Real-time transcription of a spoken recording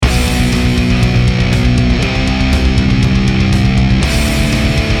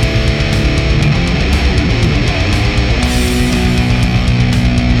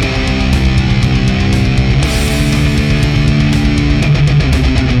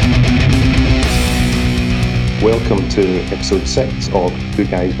welcome to episode 6 of Two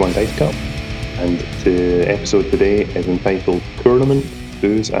Guys, One Dice Cup. And the episode today is entitled Tournament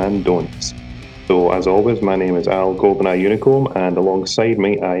Do's and Don'ts. So, as always, my name is Al Goldeneye Unicomb, and alongside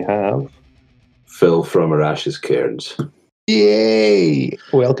me I have... Phil from Arash's Cairns. Yay!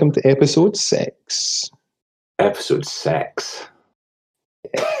 Welcome to episode 6. Episode 6.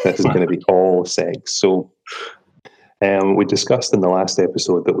 This is going to be all 6. So, we discussed in the last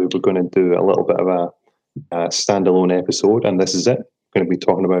episode that we were going to do a little bit of a standalone episode, and this is it. We're going to be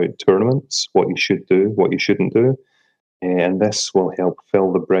talking about tournaments, what you should do, what you shouldn't do, and this will help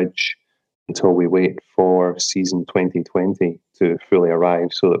fill the bridge until we wait for season 2020 to fully arrive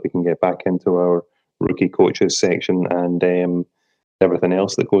so that we can get back into our rookie coaches section and everything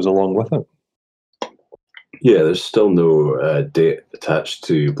else that goes along with it. Yeah, there's still no date attached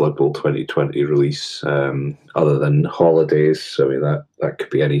to Blood Bowl 2020 release other than holidays. I mean, that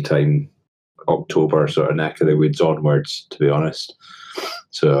could be any time, October, sort of neck of the woods onwards, to be honest.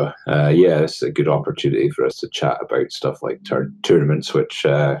 So, this is a good opportunity for us to chat about stuff like tournaments, which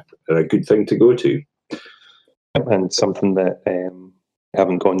are a good thing to go to. And something that we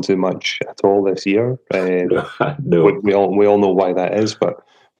haven't gone to much at all this year. No. We all know why that is, but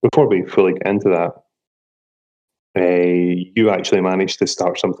before we fully get into that, you actually managed to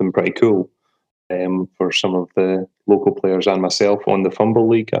start something pretty cool for some of the local players and myself on the Fumble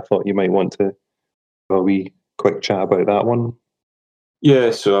League. I thought you might want to have a wee quick chat about that one.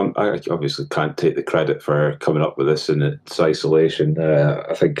 Yeah, so I obviously can't take the credit for coming up with this in its isolation.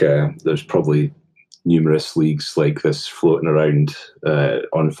 I think there's probably numerous leagues like this floating around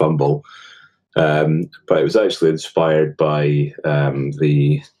on Fumble, but it was actually inspired by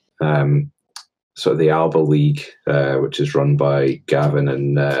the sort of the Alba League, which is run by Gavin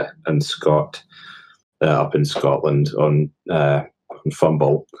and Scott up in Scotland on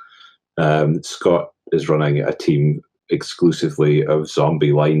Fumble. Scott is running a team exclusively of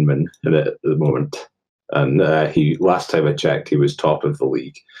zombie linemen in it at the moment, and last time I checked, he was top of the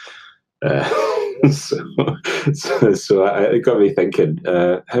league. So it got me thinking,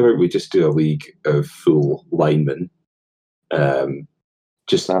 how about we just do a league of full linemen? I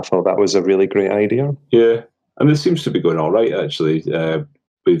thought that was a really great idea. Yeah, and it seems to be going all right, actually.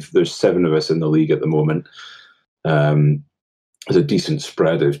 There's 7 of us in the league at the moment. There's a decent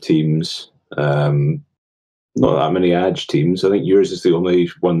spread of teams. Not that many Edge teams. I think yours is the only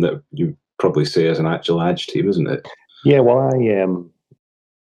one that you probably say is an actual Edge team, isn't it? Yeah, well, I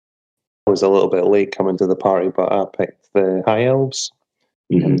was a little bit late coming to the party, but I picked the High Elves.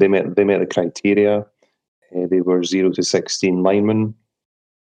 Mm-hmm. They met the criteria. They were 0 to 16 linemen,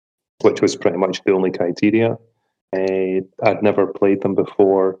 which was pretty much the only criteria. I'd never played them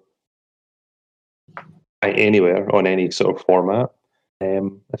before anywhere on any sort of format.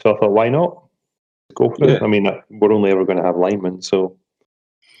 So I thought, why not? Go for it. I mean, we're only ever going to have linemen, so...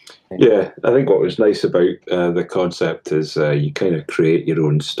 Yeah, I think what was nice about the concept is you kind of create your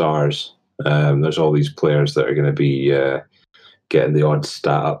own stars. There's all these players that are going to be getting the odd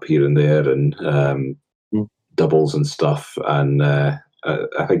stat up here and there and doubles and stuff, and I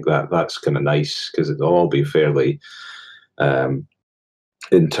think that's kind of nice because it'll all be fairly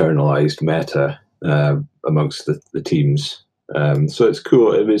internalized meta amongst the teams. So it's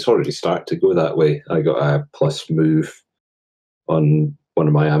cool. I mean, it's already started to go that way. I got a plus move on one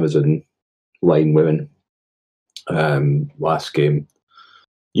of my Amazon line women last game.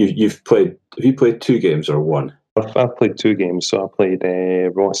 Have you played 2 games or 1? I've played 2 games. So I played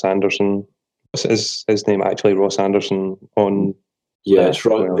Ross Anderson. Is his name actually Ross Anderson on? Yeah, it's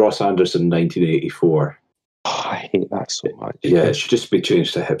Ross Anderson 1984. Oh, I hate that so much. Yeah, it should just be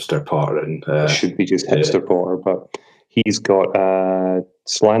changed to Hipster Potter. And it should be just Hipster Potter, but he's got a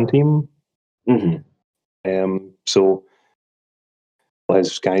slan team. Mm-hmm. So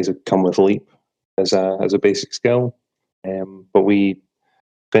his guys have come with Leap as a basic skill. But if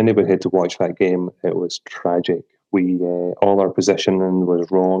anybody had to watch that game, it was tragic. We all our positioning was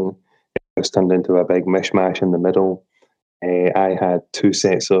wrong. It just turned into a big mishmash in the middle. I had 2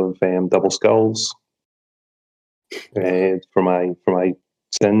 sets of double skulls for my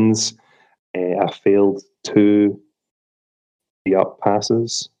sins. I failed 2 up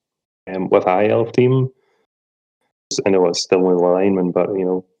passes with High Elf team. I know it's still only lineman, but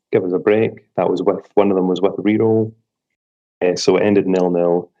give us a break. That was one of them was with reroll. So it ended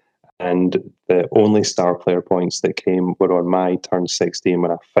 0-0, and the only star player points that came were on my turn 16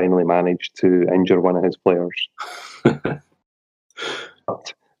 when I finally managed to injure one of his players.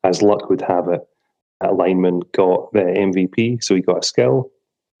 But as luck would have it, that lineman got the MVP, so he got a skill.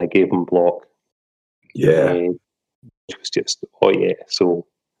 I gave him block. Yeah. Which was just, So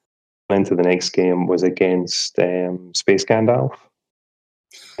into the next game was against Space Gandalf.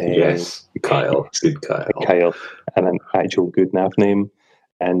 Yes, Kyle. Good Kyle. Kyle, and an actual good nav name.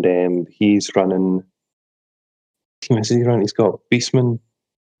 And he's running. Is he running? He's got Beastman.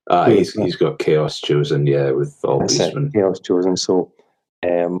 He's got Chaos Chosen, with all Beastmen. Chaos Chosen. So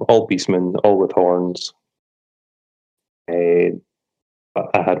all Beastmen, all with horns. I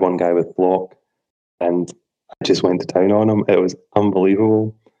had one guy with block, and I just went to town on him. It was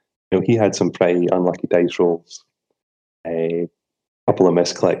unbelievable. He had some pretty unlucky dice rolls. A couple of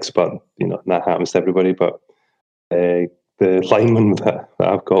misclicks, but that happens to everybody. But the lineman that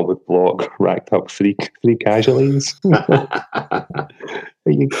I've got with block racked up three casualties. Are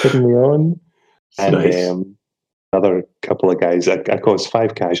you kidding me on? And nice. Another couple of guys, I caused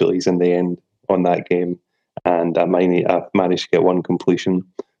 5 casualties in the end on that game, and I managed to get 1 completion.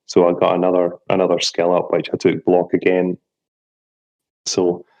 So I got another skill up, which I took block again.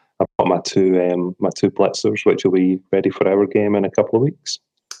 So I've got my two blitzers, which will be ready for our game in a couple of weeks.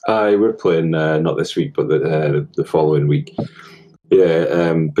 We're playing not this week, but the following week.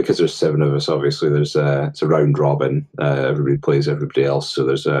 Yeah, because there's 7 of us. Obviously, it's a round robin. Everybody plays everybody else, so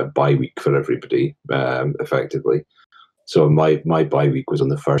there's a bye week for everybody, effectively. So my bye week was on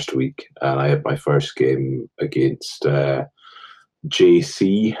the first week, and I had my first game against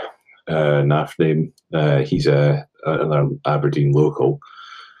JC, NAF name. He's another Aberdeen local.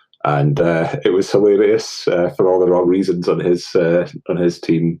 And it was hilarious for all the wrong reasons on his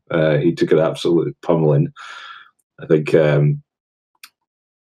team. He took an absolute pummeling. I think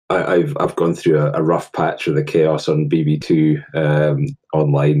I've gone through a rough patch of the chaos on BB2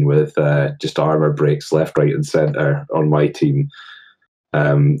 online with just armor breaks left, right, and center on my team.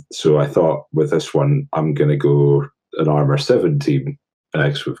 So I thought with this one, I'm going to go an armor 7 team.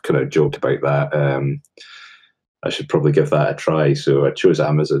 Because we've kind of joked about that. I should probably give that a try. So I chose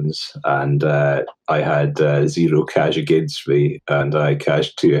Amazons, and I had 0 cash against me, and I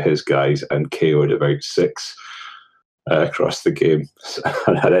cashed 2 of his guys and KO'd about 6 across the game,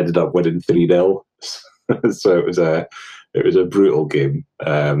 and I ended up winning 3-0. So it was a brutal game.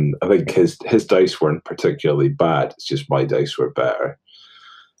 I think his dice weren't particularly bad. It's just my dice were better.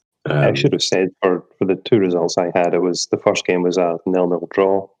 I should have said for the 2 results I had, it was the first game was a 0-0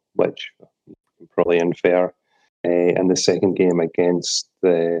 draw, which is probably unfair. And the second game against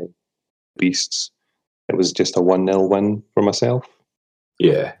the Beasts, it was just a 1-0 win for myself.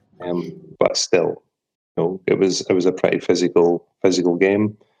 Yeah. But still, it was a pretty physical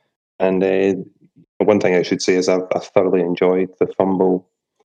game. And one thing I should say is I've thoroughly enjoyed the Fumble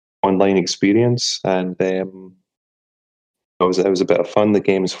online experience, and it was a bit of fun. The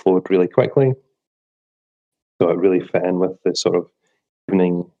games flowed really quickly, so it really fit in with the sort of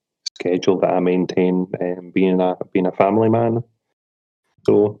evening schedule that I maintain, being a family man.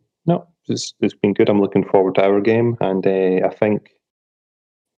 So no, it's been good. I'm looking forward to our game, and I think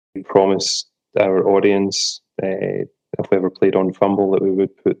we promised our audience if we ever played on Fumble that we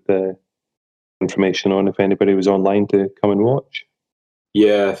would put the information on if anybody was online to come and watch.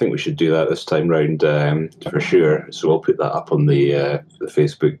 Yeah, I think we should do that this time round for sure. So I'll put that up on the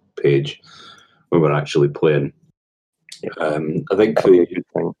Facebook page when we're actually playing. I think that'd be a good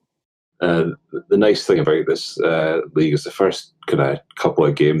thing. The nice thing about this league is the first kind of couple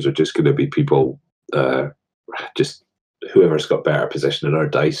of games are just going to be people, just whoever's got better position in our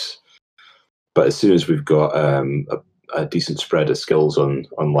dice. But as soon as we've got a decent spread of skills on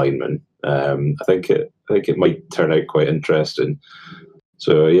linemen, I think it might turn out quite interesting.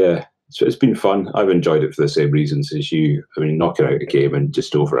 So yeah, it's been fun. I've enjoyed it for the same reasons as you. I mean, knocking out a game in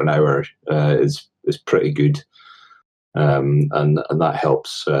just over an hour is pretty good, and that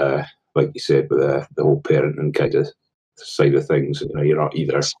helps. Like you said, with the whole parenting kind of side of things. You're not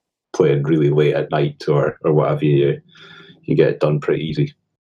either playing really late at night or what have you. You get it done pretty easy.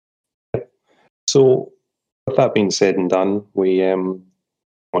 So, with that being said and done, we want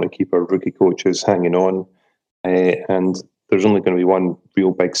to keep our rookie coaches hanging on, and there's only going to be one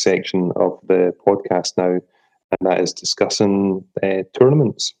real big section of the podcast now, and that is discussing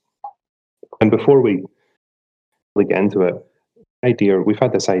tournaments. And before we really get into it, we've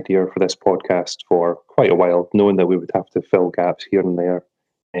had this idea for this podcast for quite a while, knowing that we would have to fill gaps here and there,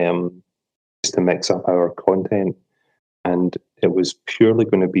 just to mix up our content. And it was purely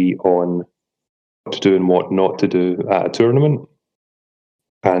going to be on what to do and what not to do at a tournament.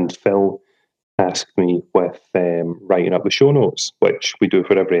 And Phil asked me with writing up the show notes, which we do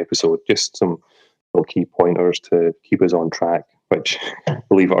for every episode, just some little key pointers to keep us on track, which,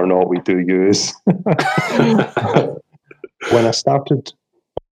 believe it or not, we do use. When I sat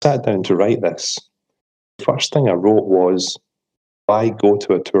down to write this, the first thing I wrote was why go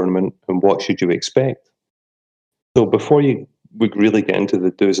to a tournament and what should you expect? So before we really get into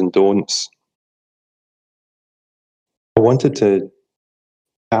the do's and don'ts, I wanted to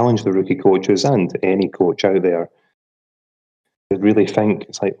challenge the rookie coaches and any coach out there to really think,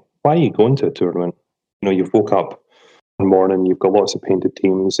 it's like, why are you going to a tournament? You've woke up one morning, you've got lots of painted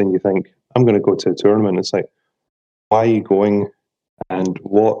teams, and you think, I'm going to go to a tournament. It's like, why are you going, and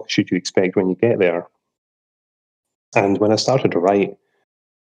what should you expect when you get there? And when I started to write,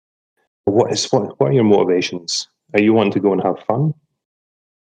 what are your motivations? Are you wanting to go and have fun?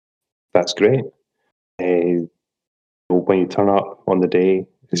 That's great. When you turn up on the day,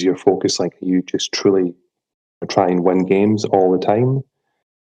 is your focus like you just truly try and win games all the time?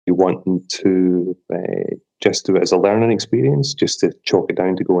 You want to just do it as a learning experience, just to chalk it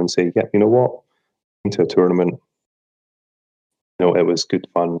down to go and say, yeah, you know what, into a tournament, it was good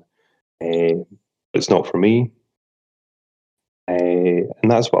fun. It's not for me. And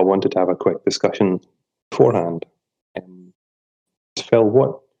that's what I wanted to have a quick discussion beforehand. Phil,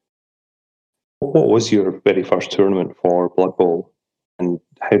 what was your very first tournament for Blood Bowl, and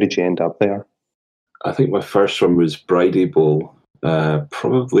how did you end up there? I think my first one was Bridie Bowl,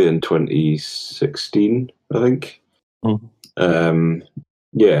 probably in 2016, I think.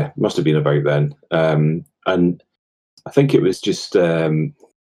 Yeah, must have been about then. And I think it was just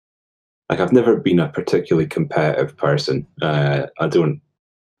I've never been a particularly competitive person. I don't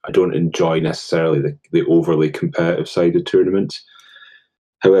enjoy necessarily the overly competitive side of tournaments.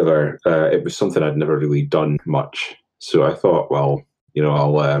 However, it was something I'd never really done much. So I thought, well,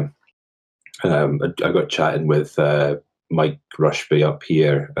 I got chatting with Mike Rushby up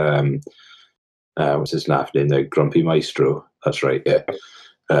here. What's his last name now? Grumpy Maestro. That's right. Yeah.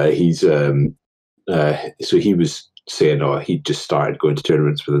 He's so he was saying, he just started going to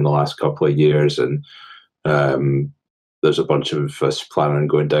tournaments within the last couple of years, and there's a bunch of us planning on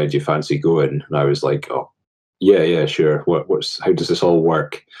going down. Do you fancy going? And I was like, oh, yeah, sure. How does this all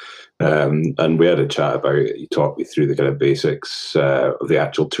work? And we had a chat about it. He talked me through the kind of basics of the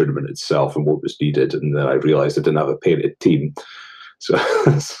actual tournament itself and what was needed. And then I realised I didn't have a painted team, so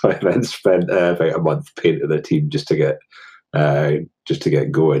I then spent about a month painting the team just to get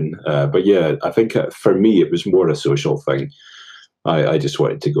going. But yeah, I think for me it was more a social thing. I just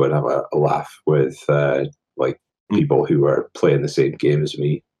wanted to go and have a laugh with people who were playing the same game as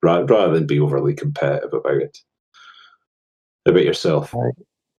me, rather than be overly competitive about it. How about yourself?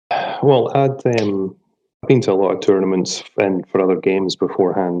 Well, I've been to a lot of tournaments and for other games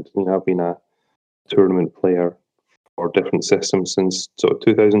beforehand. I've been a tournament player for different systems since sort of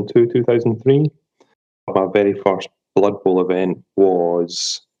 2002, 2003. My very first Blood Bowl event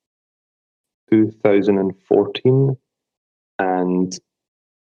was 2014, and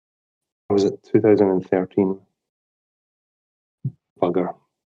was it 2013? Bugger.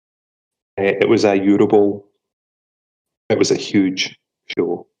 It was a Euro Bowl. It was a huge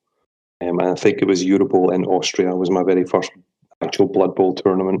show. And I think it was Euro Bowl in Austria. It was my very first actual Blood Bowl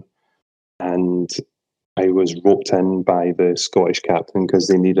tournament. And I was roped in by the Scottish captain because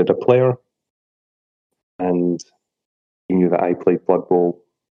they needed a player. And he knew that I played Blood Bowl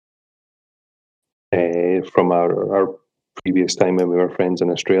from our previous time when we were friends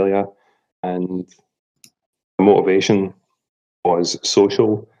in Australia. And the motivation was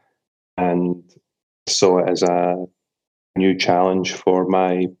social, and saw it as a new challenge for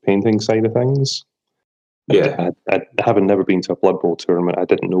my painting side of things. Yeah. I having never been to a Blood Bowl tournament, I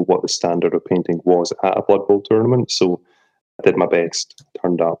didn't know what the standard of painting was at a Blood Bowl tournament, so I did my best,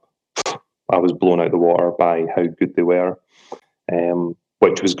 turned up. I was blown out the water by how good they were,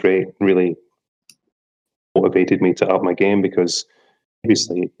 which was great. Really motivated me to up my game, because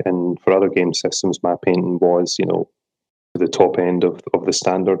previously, and for other game systems, my painting was, the top end of the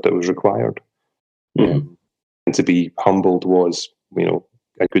standard that was required. And to be humbled was,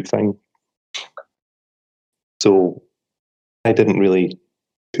 a good thing. So I didn't really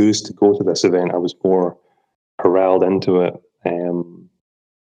choose to go to this event. I was more corralled into it,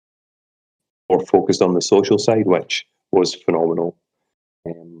 more focused on the social side, which was phenomenal.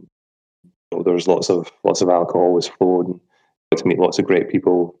 There was lots of alcohol was flowed, and got to meet lots of great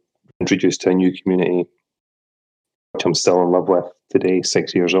people, introduced to a new community, which I'm still in love with today,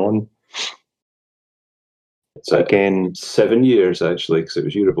 6 years on. So again, 7 years actually, because it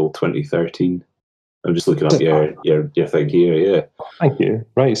was Euro Bowl 2013. I'm just looking up your thing here. Yeah. Thank you.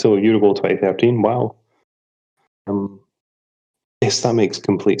 Right, so Euro Bowl 2013. Wow. Yes, that makes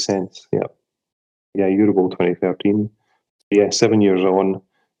complete sense. Yeah, Euro Bowl 2013. Yeah, 7 years on,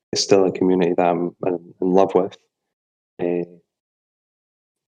 it's still a community that I'm in love with.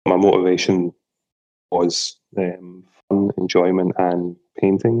 My motivation was fun, enjoyment, and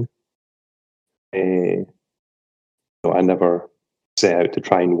painting. I never set out to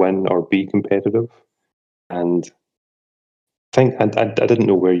try and win or be competitive, and I think I didn't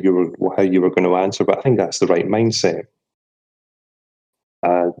know how you were going to answer, but I think that's the right mindset.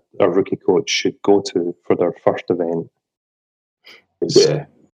 A rookie coach should go to for their first event. Yeah.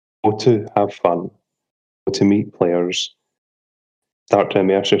 Go to have fun, go to meet players, start to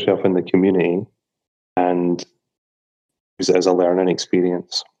immerse yourself in the community, and use it as a learning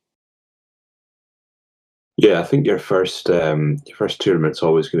experience. Yeah, I think your first tournament's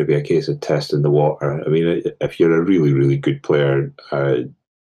always going to be a case of testing the water. I mean, if you're a really, really good player,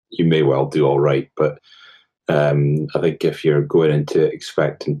 you may well do all right. But I think if you're going into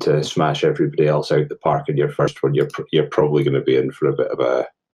expecting to smash everybody else out the park in your first one, you're probably going to be in for a bit of a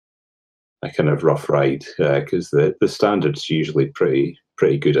kind of rough ride, because the standard's usually pretty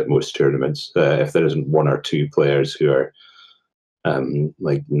good at most tournaments. If there isn't one or two players who are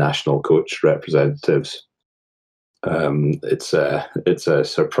like national coach representatives, it's a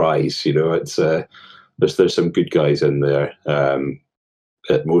surprise. It's there's some good guys in there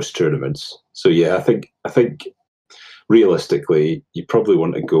at most tournaments. So yeah, I think realistically, you probably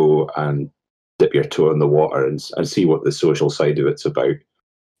want to go and dip your toe in the water and see what the social side of it's about.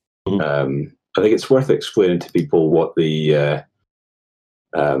 I think it's worth explaining to people what the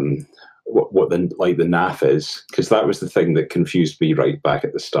what the NAF is, because that was the thing that confused me right back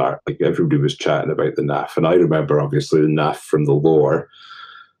at the start. Like, everybody was chatting about the NAF, and I remember obviously the NAF from the lore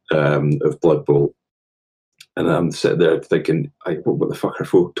of Blood Bowl, and I'm sitting there thinking, what the fuck are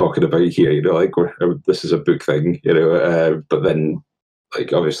folk talking about here? This is a book thing, but then,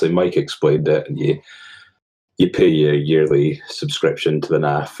 like, obviously Mike explained it, and you pay your yearly subscription to the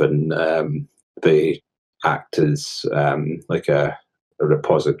NAF, and they act as like a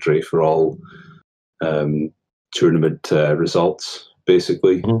repository for all tournament results,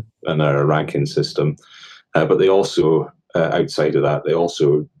 basically, and a ranking system. But they also, outside of that, they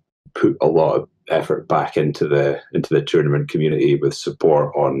also put a lot of effort back into the tournament community with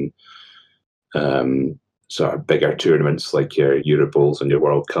support on sort of bigger tournaments like your Eurobowls and your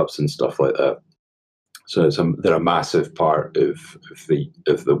World Cups and stuff like that. So they're a massive part of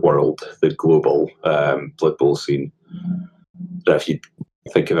the world, the global Blood Bowl scene. So if you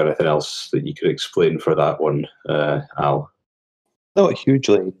think of anything else that you could explain for that one, Al? Not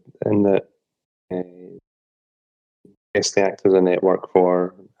hugely, in that yes, they act as a network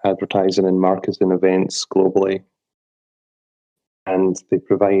for advertising and marketing events globally, and they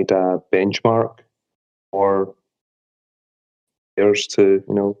provide a benchmark for players to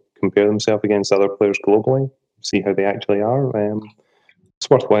compare themselves against other players globally, see how they actually are. It's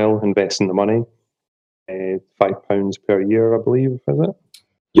worthwhile investing the money. £5 per year, I believe, is it?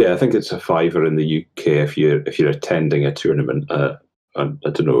 Yeah, I think it's a £5 in the UK if you're attending a tournament. I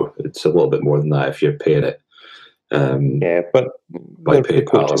don't know. It's a little bit more than that if you're paying it. Yeah, but by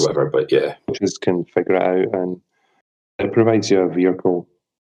PayPal or whatever. But yeah, coaches can figure it out, and it provides you a vehicle,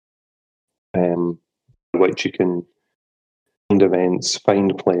 which you can find events,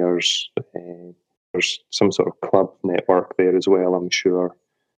 find players. There's some sort of club network there as well, I'm sure,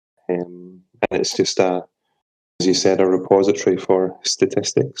 and it's just as you said, a repository for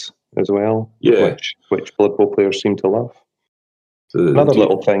statistics as well. Yeah, which Blood Bowl players seem to love. So another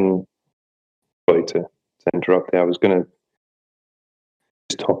little thing. Sorry to interrupt there. I was going to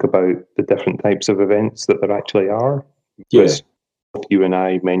just talk about the different types of events that there actually are. Yes, both you and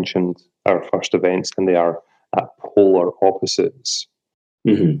I mentioned our first events, and they are at polar opposites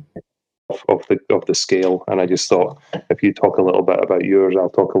of the scale. And I just thought, if you talk a little bit about yours, I'll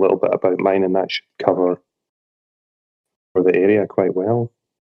talk a little bit about mine, and that should cover for the area quite well.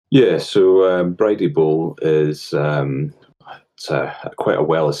 Yeah, so Bridie Bowl is it's quite a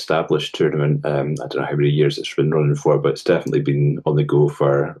well-established tournament. I don't know how many years it's been running for, but it's definitely been on the go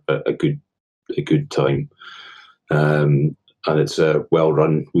for a good time. And it's a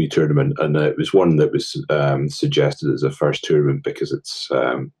well-run wee tournament, and it was one that was suggested as a first tournament because it's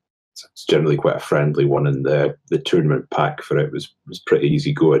generally quite a friendly one, and the tournament pack for it was pretty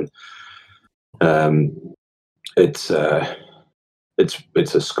easy going. It's a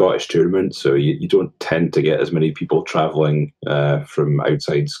Scottish tournament, so you don't tend to get as many people travelling from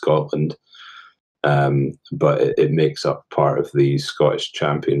outside Scotland, but it makes up part of the Scottish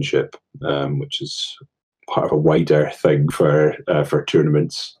Championship, which is part of a wider thing for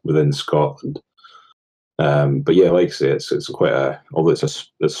tournaments within Scotland. But yeah, like I say, it's quite although it's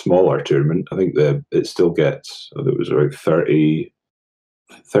a smaller tournament, I think it still gets, it was about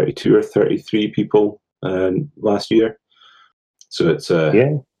 32 or 33 people last year. So it's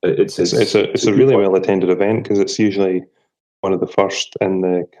it's a really well attended event because it's usually one of the first in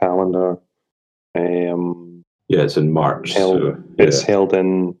the calendar. It's in March. It's held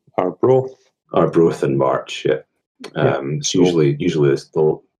in Arbroath. Arbroath in March. It's usually I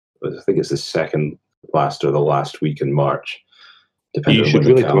think it's the second last or the last week in March, depending on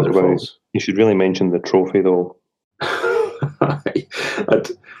when the calendar falls. You should really mention the trophy, though.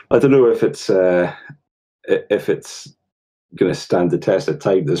 I don't know if it's going to stand the test of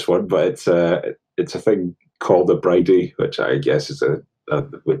time, this one, but it's a thing called a bridie, which I guess is the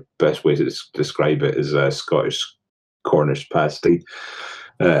best way to describe it is a Scottish Cornish pasty.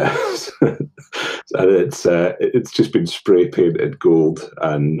 And it's just been spray painted gold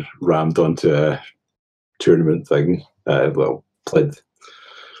and rammed onto a tournament thing. Plinth.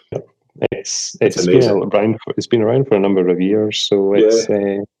 It's been around for a number of years, so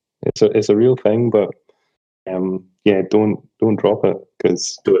it's a real thing. But don't drop it,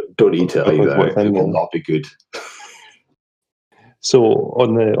 because don't eat it either. It will not be good. So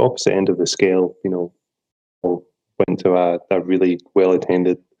on the opposite end of the scale, went to a really well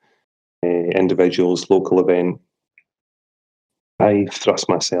attended individuals local event. I thrust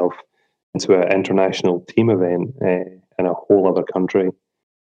myself into an international team event in a whole other country,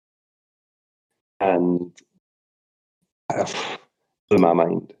 and it blew my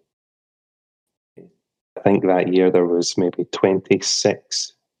mind. I think that year there was maybe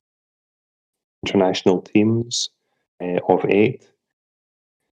 26 international teams of 8,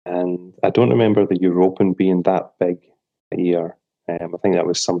 and I don't remember the European being that big a year. I think that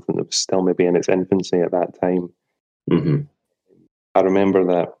was something that was still maybe in its infancy at that time. Mm-hmm. I remember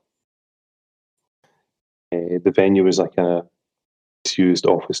that the venue was like a disused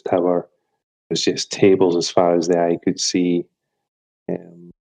office tower. It was just tables as far as the eye could see.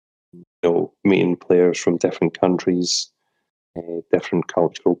 Meeting players from different countries, different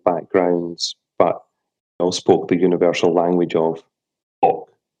cultural backgrounds, but all spoke the universal language of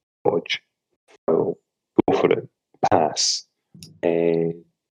block, dodge, foul, go for it, pass,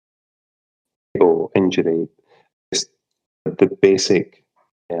 injury. Just the basic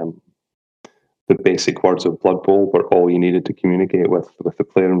words of Blood Bowl were all you needed to communicate with the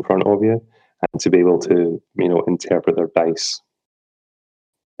player in front of you, and to be able to interpret their dice.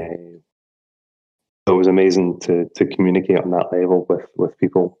 It was amazing to communicate on that level with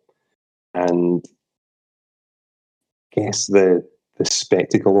people, and I guess the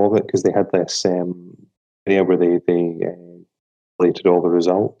spectacle of it, because they had this area where they collated all the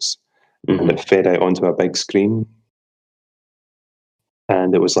results, mm-hmm. and it fed out onto a big screen,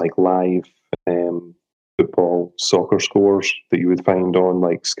 and it was like live football, soccer scores that you would find on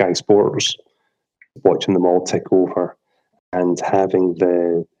like Sky Sports, watching them all tick over, and having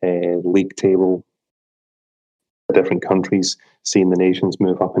the league table, different countries, seeing the nations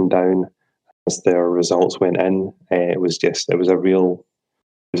move up and down as their results went in. It was a real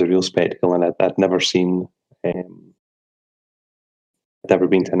spectacle, and I'd never seen. I'd never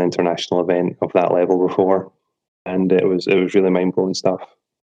been to an international event of that level before, and it was really mind blowing stuff.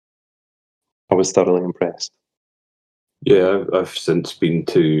 I was thoroughly impressed. Yeah, I've since been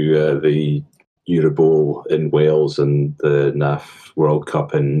to the Eurobowl in Wales and the NAF World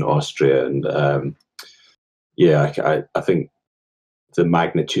Cup in Austria, and I think the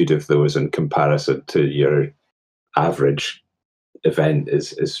magnitude of those in comparison to your average event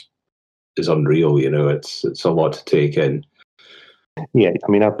is unreal. It's a lot to take in. Yeah,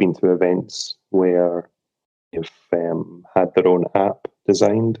 I mean, I've been to events where they've had their own app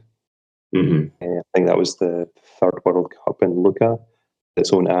designed. Mm-hmm. I think that was the third World Cup in Lucca.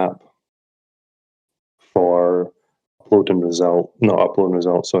 Its own app for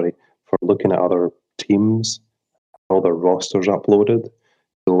for looking at other teams, all their rosters uploaded.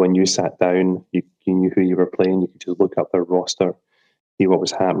 So when you sat down, you knew who you were playing. You could just look up their roster, see what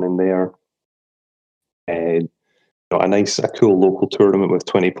was happening there. A cool local tournament with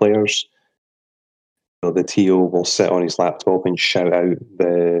 20 players. The TO will sit on his laptop and shout out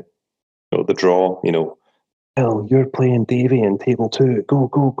the draw. Hell, you're playing Davy in table 2. Go,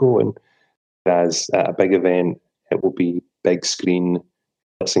 go, go! And as at a big event, it will be big screen,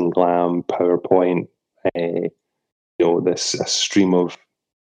 glitz and glam, PowerPoint. A stream of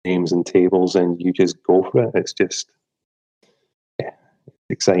names and tables, and you just go for it. It's just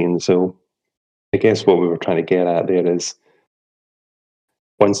exciting. So I guess what we were trying to get at there is,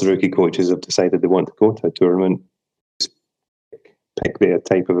 once the rookie coaches have decided they want to go to a tournament, just pick the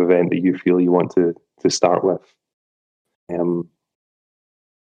type of event that you feel you want to start with.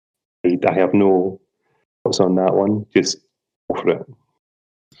 I have no thoughts on that one. Just go for it.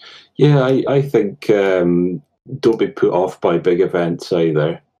 Yeah, I think don't be put off by big events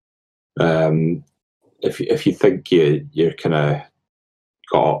either. If you think you're kind of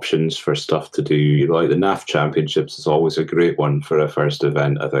got options for stuff to do, like the NAF Championships is always a great one for a first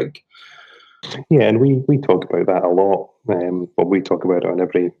event, I think. Yeah, and we talk about that a lot. But we talk about it on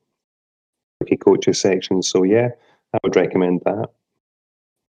every rookie coaches section. So yeah, I would recommend that. I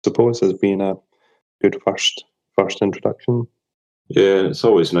suppose as being a good first introduction. Yeah, it's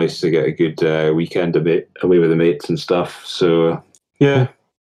always nice to get a good weekend away with the mates and stuff. So yeah,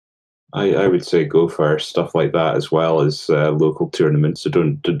 I would say go for stuff like that as well as local tournaments. So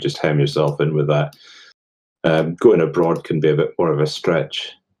don't just hem yourself in with that. Going abroad can be a bit more of a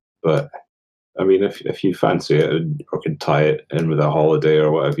stretch, but I mean, if you fancy it or can tie it in with a holiday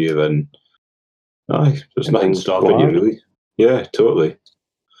or whatever, you then there's nothing stopping you, really. Yeah, totally.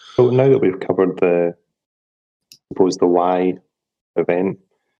 So now that we've covered the Y event,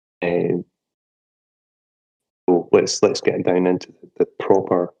 so let's get down into the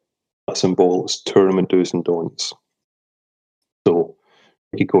proper nuts and bolts tournament do's and don'ts. So,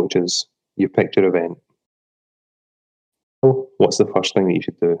 rookie coaches, you picked your event. So what's the first thing that you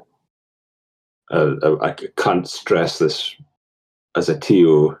should do? I can't stress this as a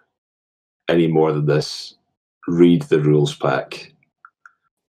TO any more than this. Read the rules pack.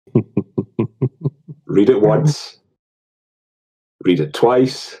 Read it once. Read it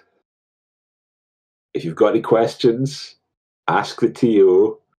twice. If you've got any questions, ask the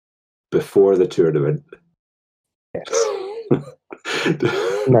TO before the tournament. Yes.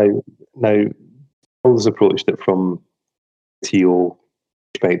 now, Phil's approached it from TO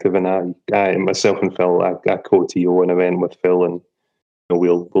perspective, and I myself and Phil, I co-TO an event with Phil, and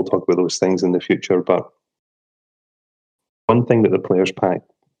we'll talk about those things in the future. But one thing that the players pack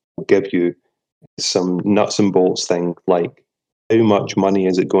will give you is some nuts and bolts thing, like how much money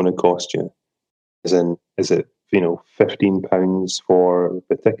is it going to cost you? As in, is it £15 for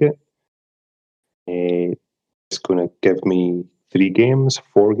the ticket? It's going to give me 3 games,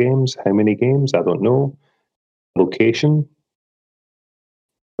 4 games. How many games? I don't know. Location.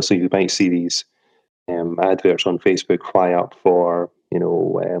 So you might see these adverts on Facebook fly up for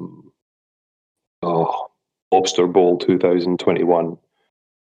Lobster Bowl 2021.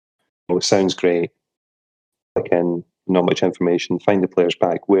 Oh, sounds great. Click in, not much information. Find the players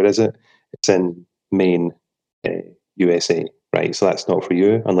pack. Where is it? It's in Maine, USA. Right, so that's not for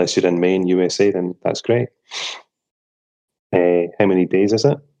you unless you're in Maine, USA. Then that's great. How many days is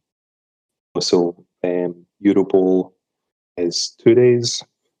it? So Euro Bowl is 2 days.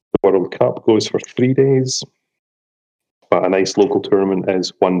 The World Cup goes for 3 days, but a nice local tournament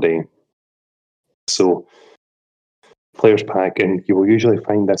is 1 day. So players pack, and you will usually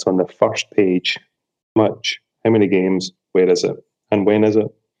find this on the first page. How many games, where is it, and when is it?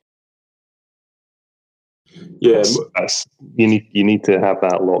 Yeah, you need to have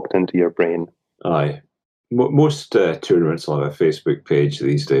that locked into your brain. Aye, most tournaments will have a Facebook page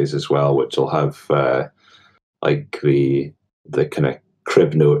these days as well, which will have like the kind of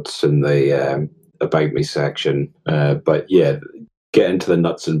crib notes and the about me section. But yeah, get into the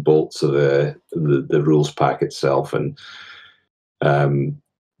nuts and bolts of the rules pack itself, and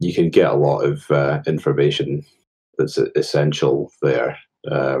you can get a lot of information that's essential there.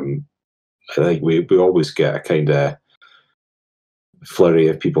 I think we always get a kind of flurry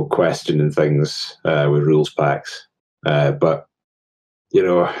of people questioning things with rules packs, but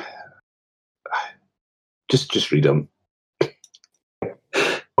just read them.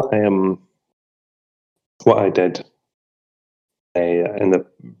 What I did in the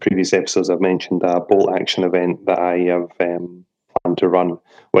previous episodes, I've mentioned a bolt action event that I have planned to run,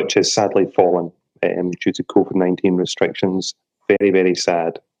 which has sadly fallen due to COVID-19 restrictions. Very, very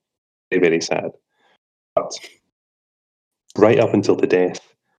sad. Very, very sad. But right up until the death,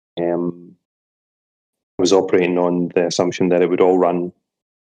 I was operating on the assumption that it would all run.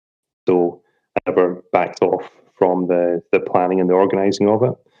 So I never backed off from the planning and the organising of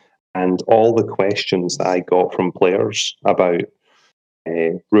it. And all the questions that I got from players about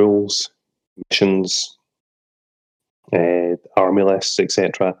rules, missions, army lists,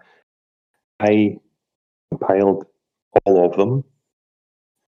 etc., I compiled all of them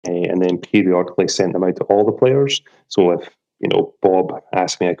and then periodically sent them out to all the players. So if Bob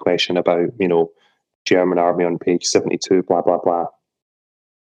asked me a question about German army on page 72, blah blah blah,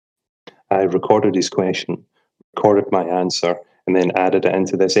 I recorded his question, recorded my answer, and then added it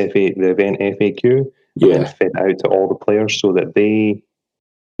into this the event FAQ, and then fed out to all the players so that they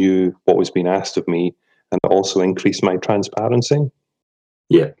knew what was being asked of me, and it also increased my transparency.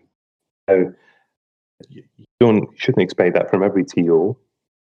 Yeah. Now, you shouldn't expect that from every TO.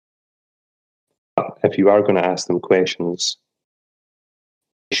 if you are going to ask them questions,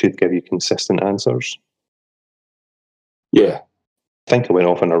 they should give you consistent answers. Yeah. I think I went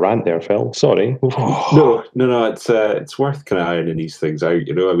off on a rant there, Phil. Sorry. No. It's worth kind of ironing these things out.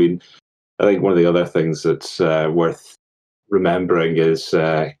 I mean, I think one of the other things that's worth remembering is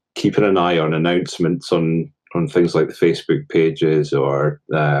keeping an eye on announcements on things like the Facebook pages or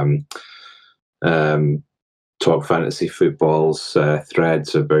Talk Fantasy Football's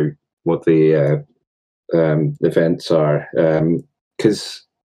threads about what the events are, because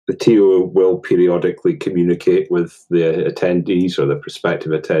the TO will periodically communicate with the attendees or the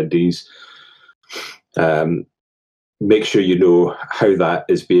prospective attendees. Make sure you know how that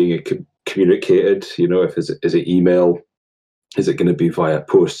is being communicated. If is it email? Is it going to be via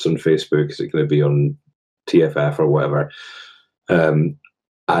posts on Facebook? Is it going to be on TFF or whatever?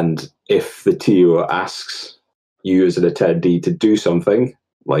 And if the TO asks you as an attendee to do something,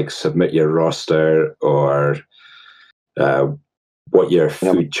 like submit your roster or what your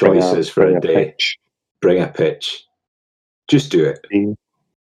food choice is for a day, bring a pitch, just do it.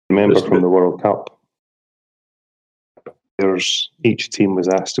 Remember from the World Cup, each team was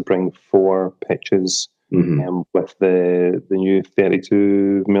asked to bring 4 pitches with the new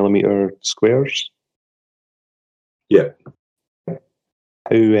 32mm squares. Yeah.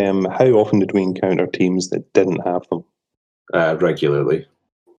 How often did we encounter teams that didn't have them? Regularly.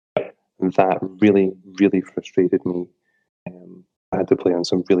 That really, really frustrated me. I had to play on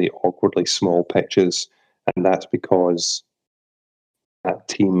some really awkwardly small pitches, and that's because that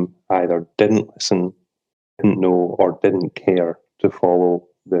team either didn't listen, didn't know, or didn't care to follow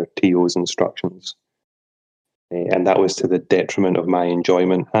their TO's instructions. And that was to the detriment of my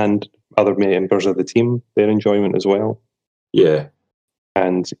enjoyment and other members of the team, their enjoyment as well. Yeah.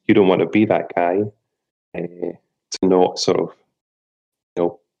 And you don't want to be that guy to not sort of,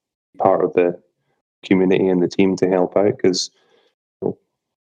 part of the community and the team to help out, because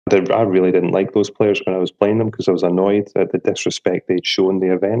I really didn't like those players when I was playing them because I was annoyed at the disrespect they'd shown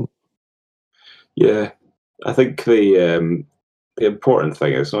the event. Yeah, I think the important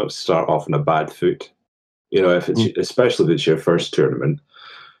thing is not to start off on a bad foot. If it's especially if it's your first tournament,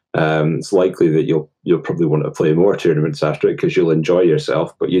 it's likely that you'll probably want to play more tournaments after it because you'll enjoy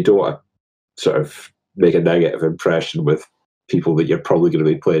yourself, but you don't want to sort of make a negative impression with people that you're probably going to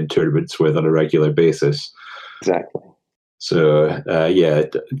be playing tournaments with on a regular basis. Exactly. So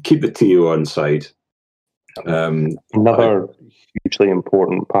keep the TO on side. Another hugely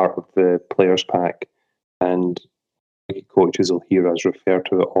important part of the players pack, and rookie coaches will hear us refer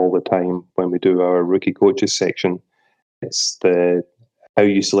to it all the time when we do our rookie coaches section. It's how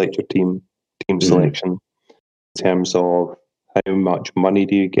you select your team selection in terms of how much money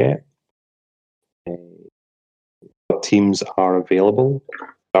do you get, what teams are available.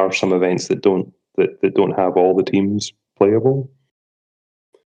 There are some events that don't have all the teams playable.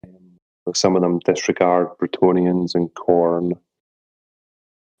 Some of them disregard Bretonians and Khorne,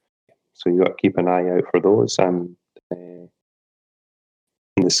 so you got to keep an eye out for those. And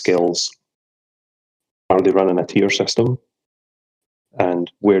the skills, are they running a tier system, and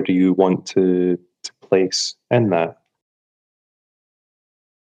where do you want to place in that?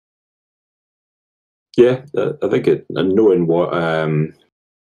 Yeah, I think knowing what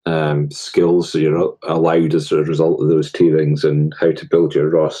skills you're allowed as a result of those tierings and how to build your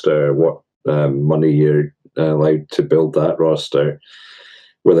roster, what money you're allowed to build that roster,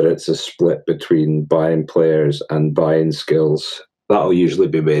 whether it's a split between buying players and buying skills, that'll usually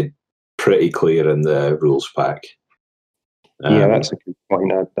be made pretty clear in the rules pack. Yeah, that's a good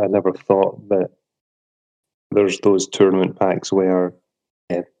point. I never thought that there's those tournament packs where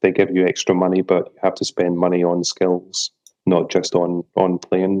they give you extra money, but you have to spend money on skills, not just on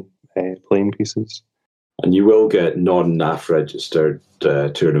playing pieces. And you will get non-NAF registered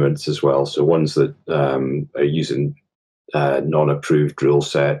tournaments as well. So ones that are using non-approved rule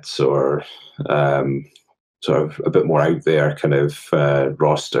sets or sort of a bit more out there kind of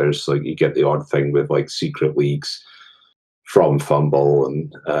rosters. Like you get the odd thing with like secret leagues from Fumble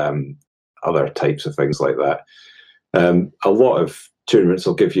and other types of things like that. A lot of tournaments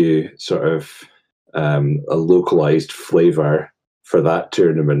will give you sort of a localized flavor for that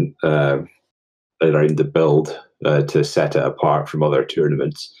tournament around the build to set it apart from other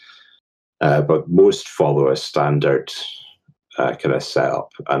tournaments. But most follow a standard kind of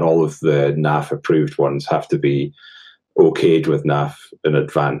setup, and all of the NAF approved ones have to be okayed with NAF in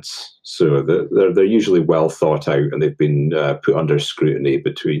advance. So they're usually well thought out, and they've been put under scrutiny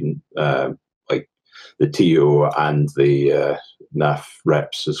between like the TO and the NAF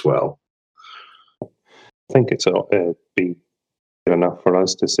reps as well. I think it's be fair enough for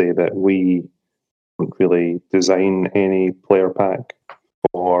us to say that we don't really design any player pack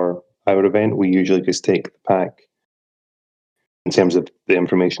for our event. We usually just take the pack in terms of the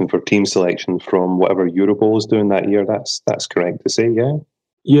information for team selection from whatever Eurobowl is doing that year. That's correct to say, yeah?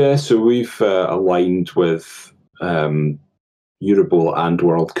 Yeah, so we've aligned with Eurobowl and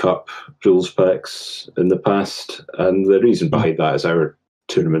World Cup rules packs in the past, and the reason behind that is our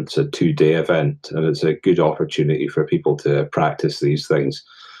tournament's a 2-day event, and it's a good opportunity for people to practice these things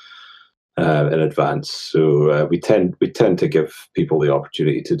in advance. So we tend to give people the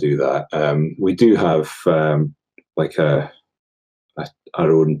opportunity to do that. We do have like our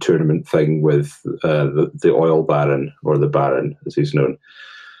own tournament thing with the Oil Baron, or the Baron as he's known.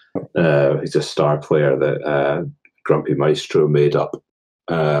 He's a star player that Grumpy Maestro made up,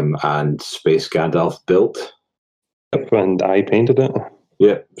 and Space Gandalf built. And I painted it.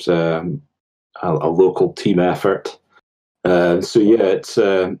 Yeah, it's a local team effort. So yeah, it's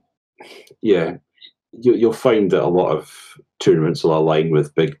you'll find that a lot of tournaments will align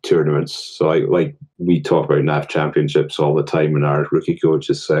with big tournaments. So like we talk about NAF championships all the time in our rookie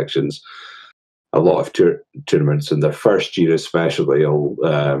coaches sections. A lot of tournaments in their first year especially will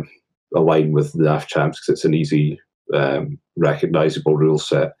align with NAF champs because it's an easy, recognizable rule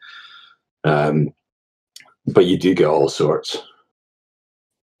set. But you do get all sorts.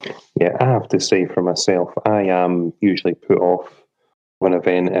 Yeah, I have to say for myself, I am usually put off an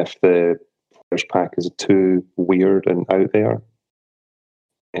event if the players pack is too weird and out there.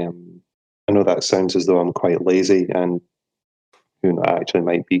 I know that sounds as though I'm quite lazy, and I actually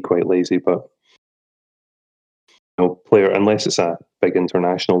might be quite lazy, but player, unless it's a big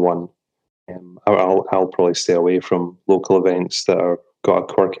international one, I'll probably stay away from local events that are got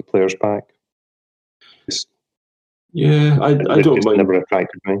a quirky players pack. Yeah, I don't mind. Never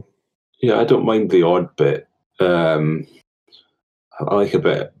attracted me. Yeah, I don't mind the odd bit. I like a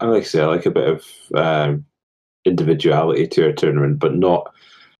bit of individuality to a tournament, but not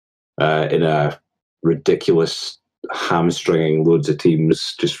in a ridiculous hamstringing loads of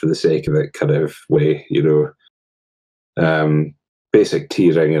teams just for the sake of it kind of way. Basic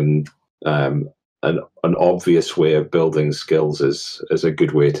tiering and an obvious way of building skills is a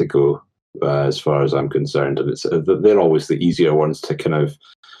good way to go, as far as I'm concerned. And they're always the easier ones to kind of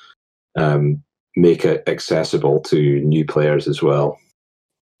make it accessible to new players as well.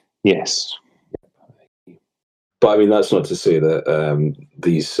 Yes. But I mean, that's not to say that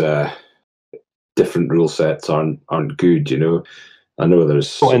these different rule sets aren't good, I know there's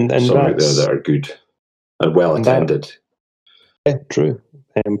some out there that are good and well attended. Yeah, true.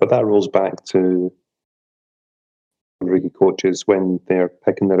 But that rolls back to rookie coaches when they're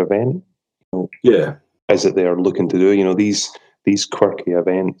picking their event. Yeah. Is it they're looking to do? These quirky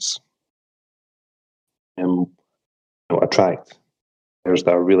events attract players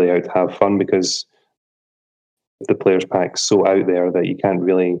that are really out to have fun, because the players pack's so out there that you can't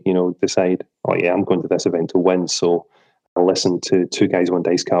really, decide, oh yeah, I'm going to this event to win, so I'll listen to Two Guys One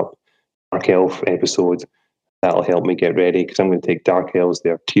Dice Cup Dark Elf episode. That'll help me get ready, because I'm going to take Dark Elves.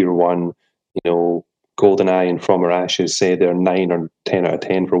 They're tier 1, GoldenEye and From Our Ashes say they're 9 or 10 out of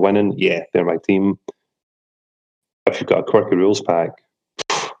 10 for winning. Yeah, they're my team. If you've got a quirky rules pack,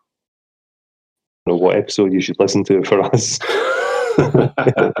 what episode you should listen to for us.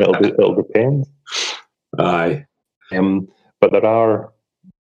 it'll depend. Aye. But there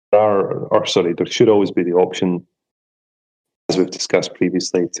should always be the option, as we've discussed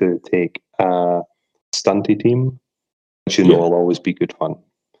previously, to take a stunty team, which will always be good fun.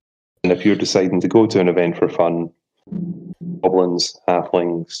 And if you're deciding to go to an event for fun, goblins,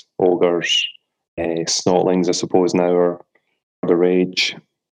 halflings, ogres, snotlings, I suppose now are the rage.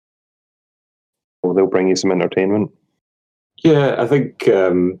 Well, they'll bring you some entertainment. Yeah, I think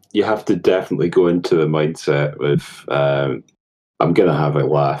you have to definitely go into the mindset of I'm going to have a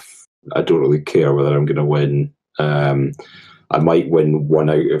laugh. I don't really care whether I'm going to win. I might win 1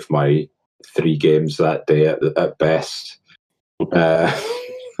 out of my 3 games that day at best. But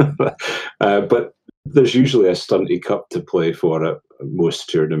there's usually a stunty cup to play for at most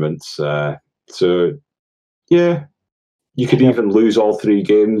tournaments. So, yeah, you could even lose all 3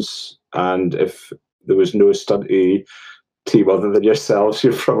 games, and if there was no stunty team other than yourselves,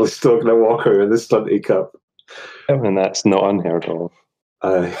 you're probably still going to walk out with the stunty cup. And that's not unheard of.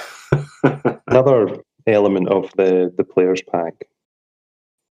 Another element of the players pack,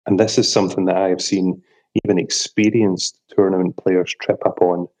 and this is something that I have seen even experienced tournament players trip up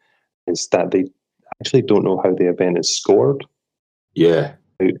on, is that they actually don't know how the event is scored. Yeah.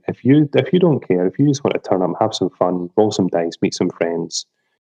 If you don't care, if you just want to turn up, have some fun, roll some dice, meet some friends,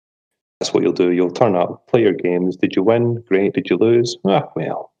 that's what you'll do. You'll turn up, play your games. Did you win? Great. Did you lose?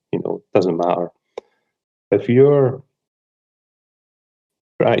 Well, doesn't matter. if you're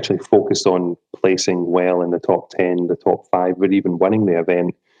actually focused on placing well in the top 10, the top 5, or even winning the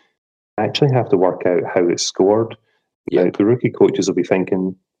event, you actually have to work out how it's scored. Yeah. Now, the rookie coaches will be thinking,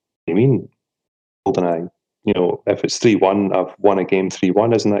 what do you mean, GoldenEye? If it's 3-1, I've won a game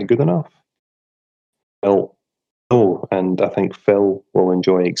 3-1, isn't that good enough? Well, no, and I think Phil will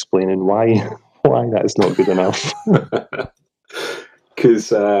enjoy explaining why that's not good enough.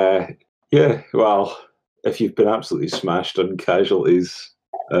 Because, well, if you've been absolutely smashed on casualties,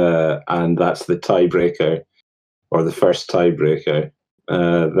 and that's the tiebreaker, or the first tiebreaker,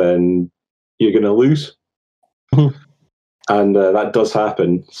 then you're going to lose. And that does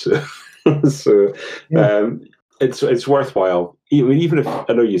happen. So, Yeah. it's worthwhile. Even if,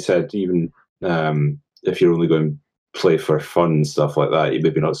 I know you said, even if you're only going to play for fun and stuff like that, you're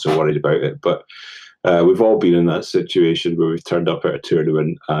maybe not so worried about it. But we've all been in that situation where we've turned up at a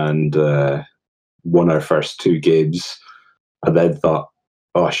tournament and won our first 2 games, and then thought,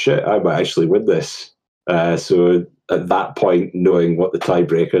 "Oh shit, I might actually win this." So at that point, knowing what the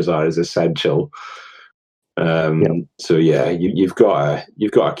tiebreakers are is essential. So yeah, you've got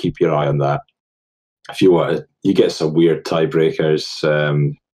to keep your eye on that. If you want to, you get some weird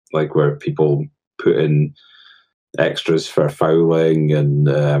tiebreakers, like where people put in extras for fouling and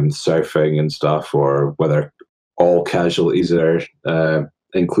surfing and stuff, or whether all casualties are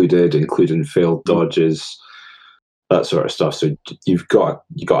included, including failed dodges, that sort of stuff. So you've got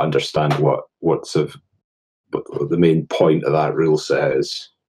to understand what the main point of that rule set is.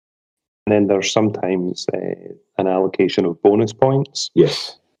 And then there's sometimes an allocation of bonus points.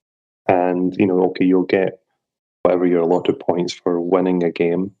 Yes. And, okay, you'll get whatever your allotted points for winning a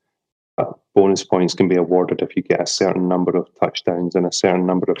game. Bonus points can be awarded if you get a certain number of touchdowns and a certain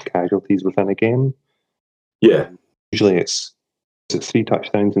number of casualties within a game. Yeah. Usually is it 3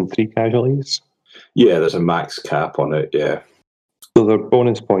 touchdowns and 3 casualties? Yeah, there's a max cap on it, yeah. So there are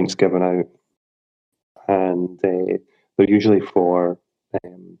bonus points given out, and they're usually for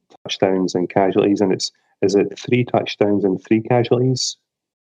touchdowns and casualties, and is it 3 touchdowns and 3 casualties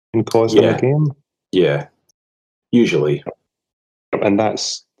can cause in a game? Yeah, usually. And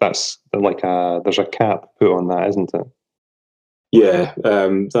that's like there's a cap put on that, isn't it? Yeah,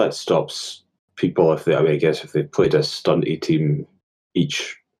 that stops people if I guess if they played a stunty team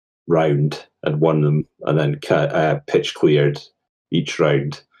each round and won them, and then pitch cleared each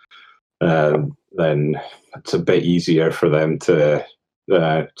round, then it's a bit easier for them to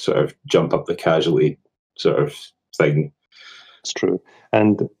sort of jump up the casualty sort of thing. It's true,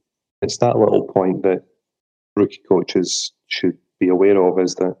 and it's that little point that rookie coaches should be aware of,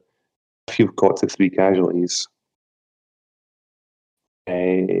 is that if you've got to 3 casualties,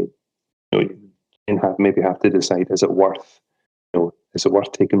 you maybe have to decide, is it worth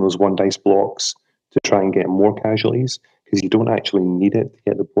taking those 1 dice blocks to try and get more casualties, because you don't actually need it to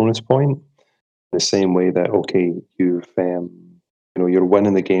get the bonus point. In the same way that, okay, you're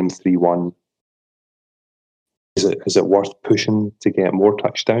winning the game 3-1. Is it worth pushing to get more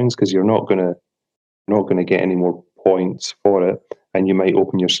touchdowns, because you're not gonna get any more points for it, and you might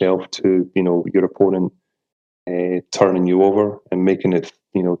open yourself to your opponent turning you over and making it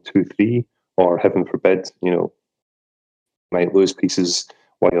 2-3, or heaven forbid might lose pieces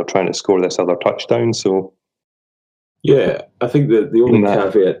while you're trying to score this other touchdown. So yeah, I think the only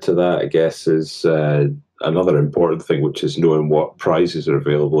caveat to that, I guess, is another important thing, which is knowing what prizes are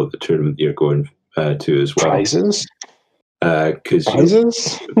available at the tournament you're going to as well. Prizes? Because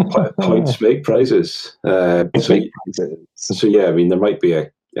points make prizes. So yeah, I mean, there might be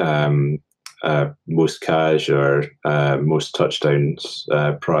a most cash or most touchdowns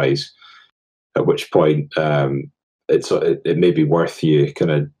prize, at which point it may be worth you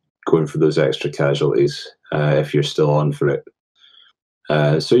kind of going for those extra casualties if you're still on for it.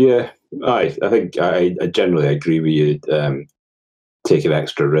 So yeah, I think I generally agree with you. Taking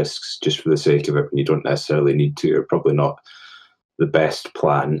extra risks just for the sake of it when you don't necessarily need to, are probably not the best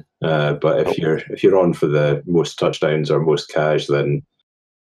plan. But if you're on for the most touchdowns or most cash, then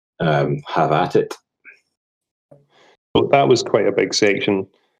have at it. Well, that was quite a big section,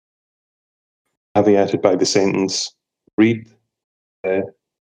 caveated by the sentence, read the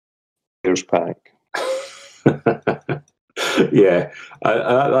players pack. Yeah,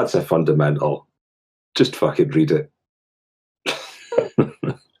 that's a fundamental. Just fucking read it.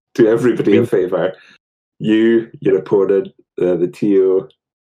 Do everybody a favour. You, your opponent, the TO,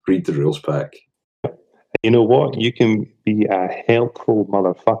 read the rules pack. You know what? You can be a helpful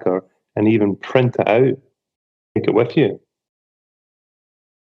motherfucker and even print it out, take it with you.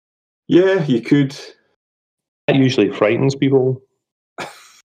 Yeah, you could. That usually frightens people.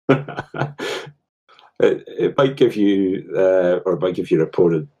 it might give you, or it might give your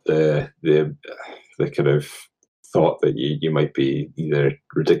opponent the kind of thought that you might be either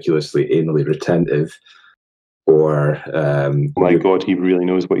ridiculously anally retentive, or Oh my God, he really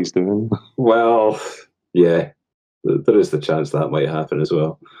knows what he's doing. well, yeah, there is the chance that might happen as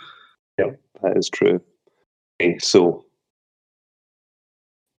well. Yep, that is true. Okay, so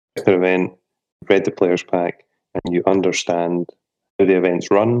after the event, read the players pack, and you understand how the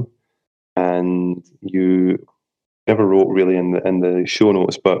events run, and you never wrote really in the show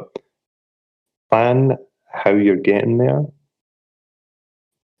notes, but plan how you're getting there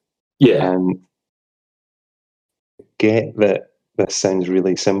Yeah, and get that this sounds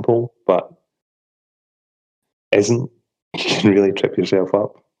really simple, but isn't. You can really trip yourself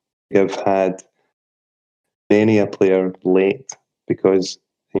up. You've had many a player late because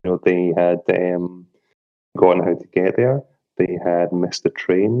they had forgotten how to get there. They had missed a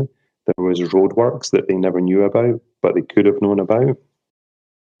train. There was roadworks that they never knew about, but they could have known about.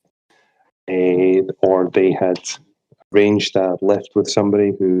 Or they had arranged a lift with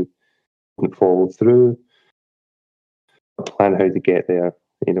somebody who didn't follow through. Plan how to get there.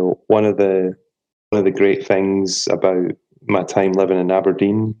 One of the great things about my time living in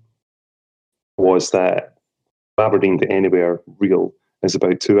Aberdeen was that Aberdeen to anywhere real is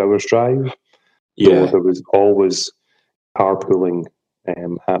about 2 hours drive. So yeah, there was always carpooling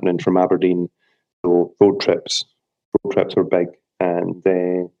happening from Aberdeen. So road trips were big, and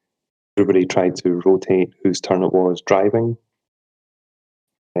everybody tried to rotate whose turn it was driving,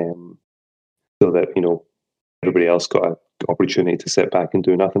 so that everybody else got an opportunity to sit back and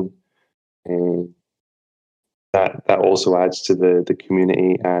do nothing. Um, that also adds to the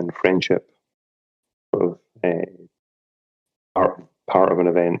community and friendship of part of an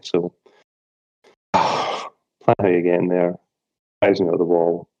event. So plan how you get in there, rising out of the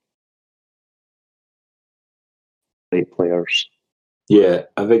wall, late players. yeah.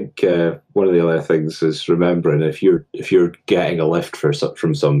 I think one of the other things is remembering if you're getting a lift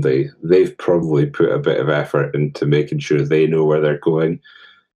from somebody, they've probably put a bit of effort into making sure they know where they're going.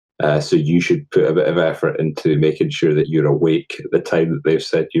 So you should put a bit of effort into making sure that you're awake at the time that they've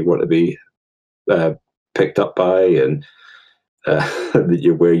said you want to be picked up by, and that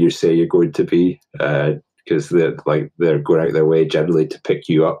you're where you say you're going to be, because they're going out their way generally to pick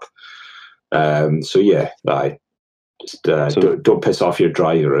you up. So yeah, I just don't piss off your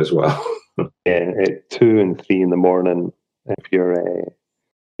driver as well. Yeah, at 2 and 3 in the morning, if you're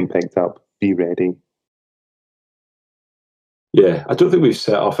being picked up, be ready. Yeah, I don't think we've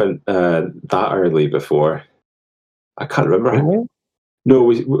set off in, that early before. I can't remember. Really? No,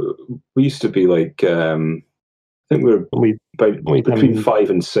 we used to be like, I think we were between 5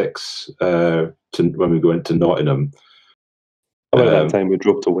 and 6 when we go into Nottingham. About that time we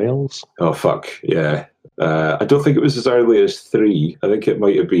drove to Wales. Oh fuck yeah! I don't think it was as early as 3. I think it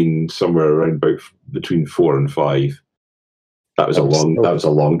might have been somewhere around about between 4 and 5. That was a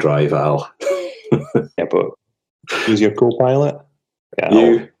long drive, Al. Yeah, but who's your co-pilot? Yeah,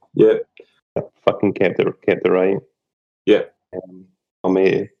 you, yeah, fucking kept it right. yeah.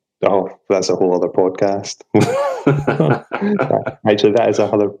 Mate, that's a whole other podcast. Actually, that is a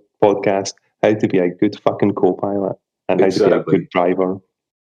other podcast. How to be a good fucking co-pilot and how to be a good driver.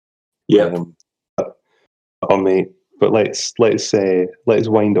 Yeah. Mate, but let's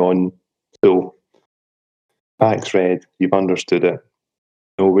wind on. So, pack's read. You've understood it.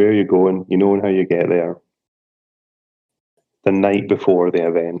 You know where you're going. You know how you get there. The night before the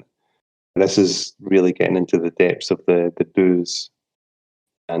event. This is really getting into the depths of the do's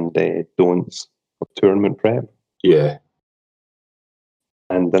and don'ts of tournament prep. Yeah.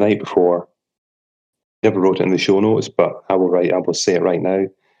 And the night before, never wrote it in the show notes, but I will say it right now.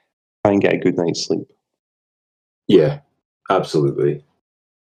 Try and get a good night's sleep. Yeah, absolutely.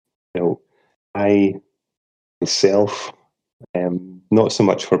 I myself, not so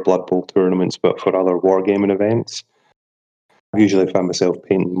much for Blood Bowl tournaments, but for other wargaming events, I usually find myself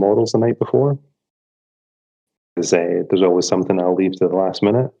painting models the night before. There's always something I'll leave to the last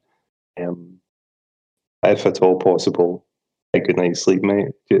minute. If at all possible, a good night's sleep, mate.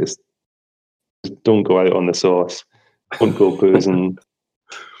 Just don't go out on the sauce. Don't go boozing.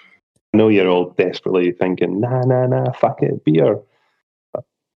 I know you're all desperately thinking, nah, fuck it, beer. But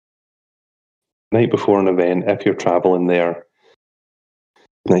night before an event, if you're traveling there,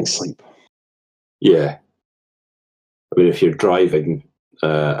 night's sleep. Yeah. I mean, if you're driving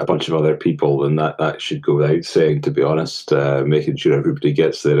a bunch of other people, then that should go without saying, to be honest, making sure everybody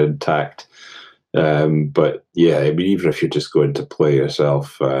gets there intact. But yeah, I mean, even if you're just going to play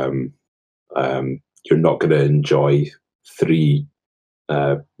yourself, you're not going to enjoy 3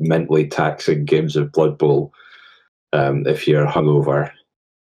 mentally taxing games of Blood Bowl if you're hungover,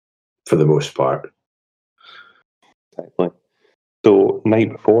 for the most part. Exactly. So,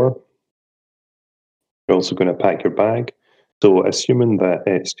 night before, you're also going to pack your bag. So, assuming that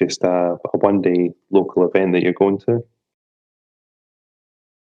it's just a one-day local event that you're going to,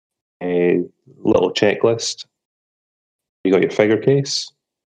 a little checklist. You got your figure case?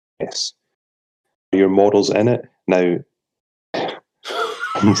 Yes. Your models in it? Now,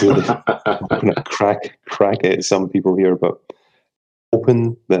 I'm going to crack it at some people here, but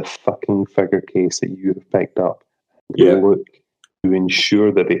open the fucking figure case that you have picked up. Yeah. Look to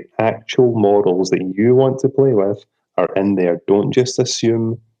ensure that the actual models that you want to play with are in there. Don't just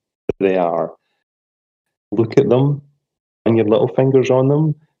assume they are. Look at them, run your little fingers on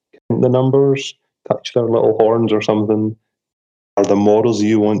them, count the numbers, touch their little horns or something. Are the models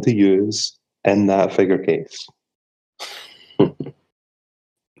you want to use in that figure case?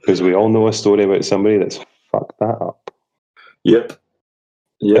 Because we all know a story about somebody that's fucked that up. Yep.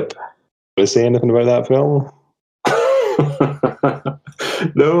 Want to say anything about that, Phil?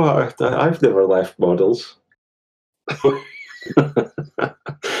 No, I've never left models. we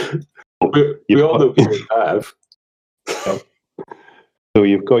all know people have. So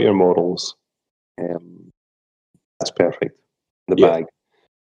you've got your models. That's perfect. The bag.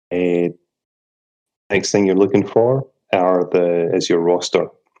 Next thing you're looking for is your roster.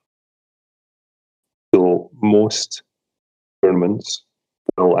 So most tournaments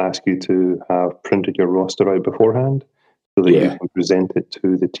will ask you to have printed your roster out beforehand so that you can present it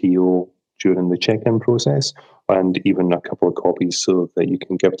to the TO during the check-in process, and even a couple of copies so that you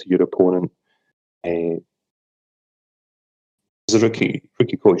can give to your opponent. As a rookie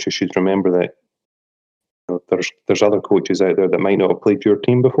coach, you should remember that there's other coaches out there that might not have played your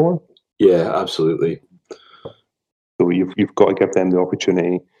team before. Yeah, absolutely. So you've got to give them the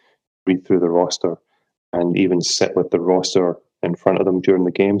opportunity to read through the roster and even sit with the roster in front of them during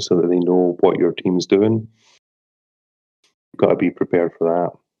the game so that they know what your team's doing. You've got to be prepared for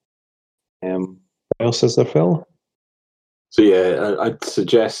that. What else is there, Phil? So yeah, I'd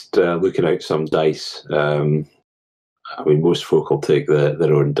suggest looking out some dice. I mean, most folk will take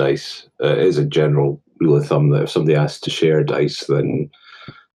their own dice. It is a general rule of thumb that if somebody asks to share dice, then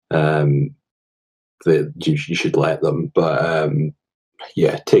you should let them. But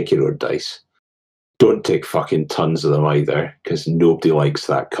yeah, take your own dice. Don't take fucking tons of them either, because nobody likes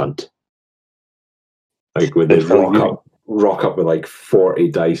that cunt. Like when they rock up with like 40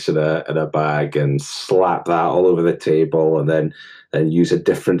 dice in a bag and slap that all over the table, and then use a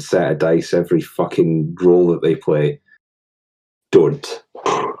different set of dice every fucking roll that they play. Don't.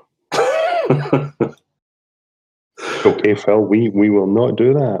 Okay, Phil, we will not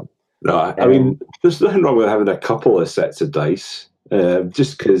do that. No, I mean, there's nothing wrong with having a couple of sets of dice,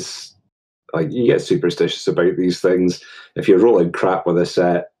 just because like you get superstitious about these things. If you're rolling crap with a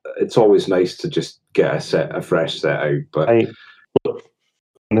set, it's always nice to just get a fresh set out. But in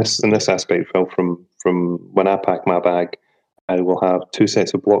this aspect, Phil, from when I pack my bag, I will have 2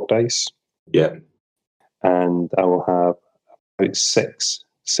 sets of block dice. Yeah. And I will have about 6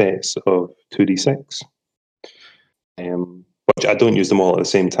 sets of 2d6. But I don't use them all at the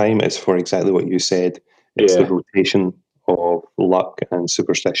same time. It's for exactly what you said. It's the rotation of luck and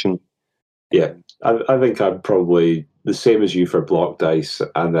superstition. Yeah, I think I'm probably the same as you for block dice,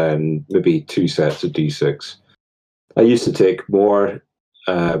 and then maybe 2 sets of d6. I used to take more,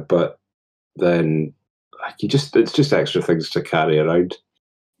 but then it's just extra things to carry around.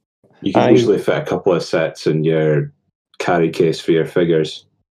 You can usually fit a couple of sets in your carry case for your figures.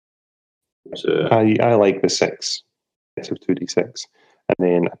 So I like the 6 sets of 2d6, and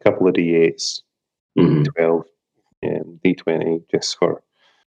then a couple of d8s, d12, d20, just for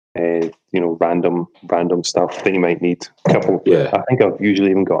random stuff that you might need. I think I've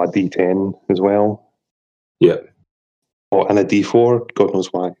usually even got a d10 as well. Yeah. Oh, and a d4. God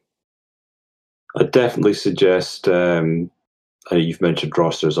knows why. I definitely suggest. You've mentioned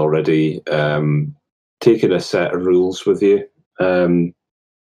rosters already. Taking a set of rules with you.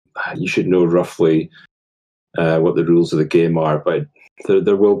 You should know roughly what the rules of the game are, but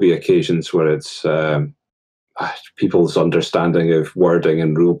there will be occasions where it's people's understanding of wording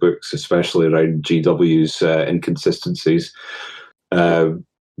and rule books, especially around GW's inconsistencies,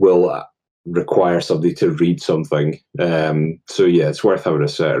 will require somebody to read something. So yeah, it's worth having a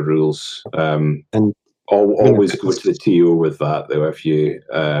set of rules. And always go to the TO with that, though, if you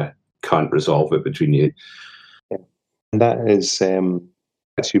can't resolve it between you. Yeah. And that is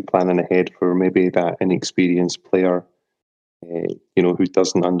that's you planning ahead for maybe that inexperienced player, who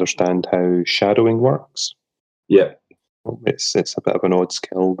doesn't understand how shadowing works. Yeah. It's a bit of an odd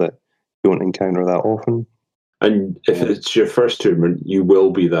skill that you don't encounter that often. And if it's your first tournament, you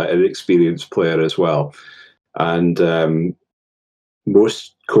will be that inexperienced player as well. And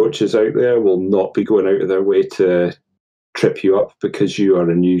most coaches out there will not be going out of their way to trip you up because you are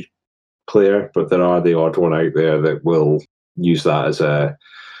a new player, but there are the odd one out there that will use that as a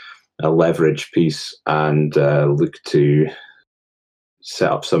leverage piece and look to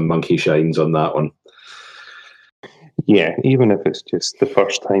set up some monkey shines on that one. Yeah, even if it's just the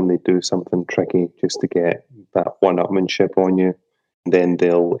first time they do something tricky just to get that one-upmanship on you, then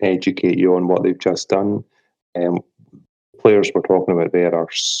they'll educate you on what they've just done. Players we're talking about there are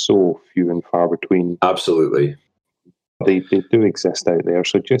so few and far between. Absolutely. They do exist out there,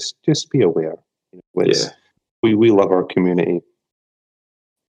 so just be aware. Yeah. We love our community.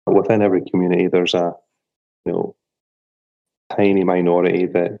 Within every community, there's a tiny minority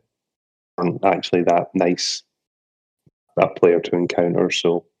that aren't actually that nice, that player to encounter.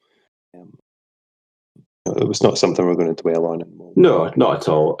 So it was not something we're going to dwell on. No, not at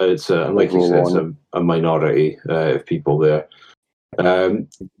all. It's like you said, it's a minority of people there.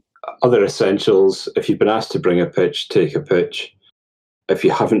 Other essentials: if you've been asked to bring a pitch, take a pitch. If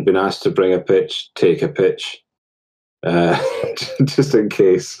you haven't been asked to bring a pitch, take a pitch, just in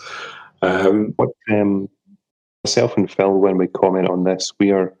case. Myself and Phil, when we comment on this,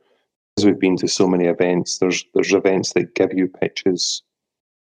 as we've been to so many events, there's events that give you pitches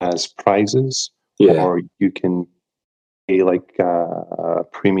as prizes, or you can pay like a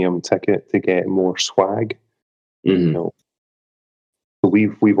premium ticket to get more swag. Mm-hmm.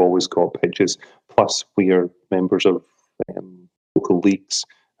 We've always got pitches. Plus, we are members of local leagues,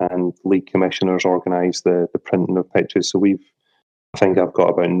 and league commissioners organise the printing of pitches. So I think I've got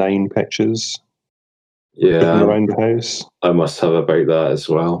about 9 pitches. Around the house. I must have about that as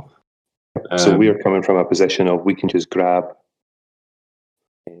well. So we're coming from a position of we can just grab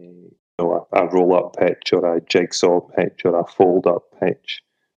a roll-up pitch or a jigsaw pitch or a fold-up pitch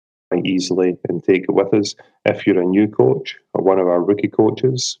quite easily and take it with us. If you're a new coach or one of our rookie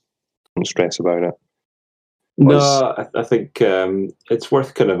coaches, don't stress about it. No, I think it's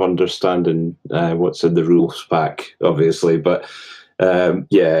worth kind of understanding what's in the rules pack, obviously. But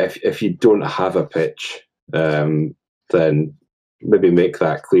if you don't have a pitch, then maybe make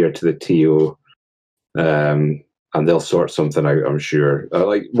that clear to the TO, and they'll sort something out, I'm sure.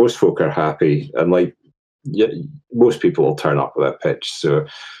 Like, most folk are happy, and most people will turn up with a pitch, so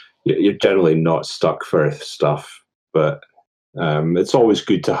you're generally not stuck for stuff. But it's always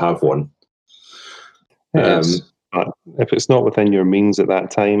good to have one. If it's not within your means at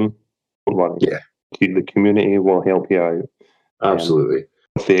that time, don't worry. Yeah, the community will help you out. Absolutely.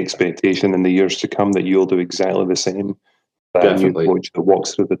 With the expectation in the years to come that you'll do exactly the same. That new coach that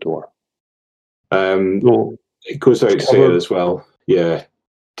walks through the door. It goes out saying as well. Yeah.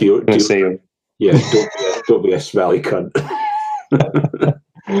 Don't be a smelly cunt.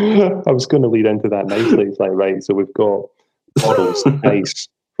 I was going to lead into that nicely. It's like, right, so we've got models, ice,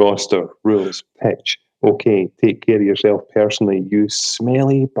 roster, rules, pitch. Okay, take care of yourself personally, you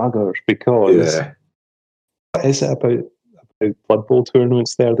smelly buggers, because what is it about Blood Bowl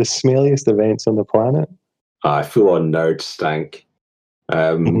tournaments? They're the smelliest events on the planet. Full-on nerd stank.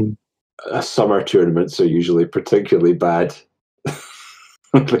 Summer tournaments are usually particularly bad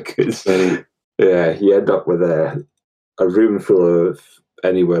because you end up with a room full of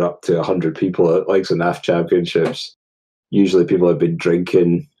anywhere up to 100 people at like the NAF championships. Usually people have been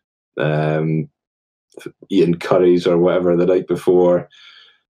drinking, eating curries or whatever the night before.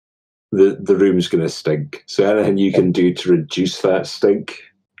 The room's going to stink. So anything you can do to reduce that stink,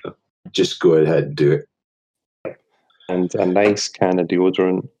 just go ahead and do it. And a nice can of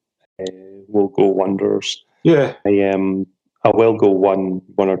deodorant will go wonders. Yeah. I will go one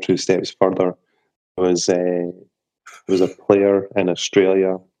or two steps further. There was a player in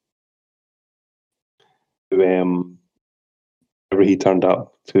Australia who, whenever he turned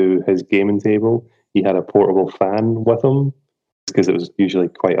up to his gaming table, he had a portable fan with him because it was usually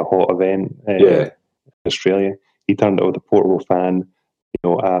quite a hot event in Australia. He turned up with a portable fan,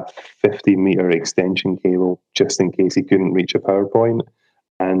 a 50-meter extension cable just in case he couldn't reach a PowerPoint,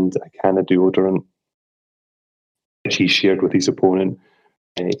 and a can of deodorant, which he shared with his opponent.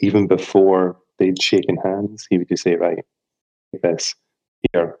 Even before they'd shaken hands, he would just say, right, like this,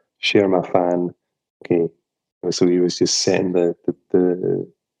 here, share my fan. Okay. So he was just setting the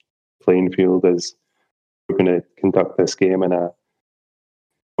playing field as we're going to conduct this game in a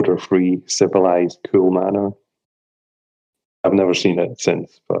order-free, civilized, cool manner. I've never seen it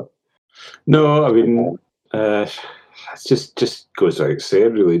since, but no, I mean, it just goes without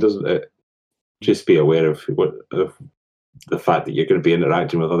saying, really, doesn't it? Just be aware of the fact that you're going to be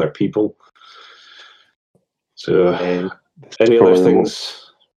interacting with other people. So, any other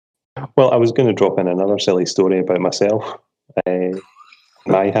things? Well, I was going to drop in another silly story about myself,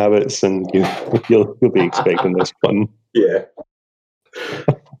 my habits, and you'll be expecting this one. Yeah.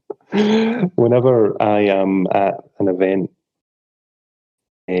 Whenever I am at an event,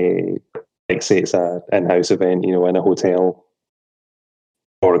 like say it's an in-house event, in a hotel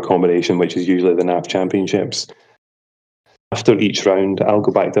or accommodation, which is usually the NAF Championships, after each round, I'll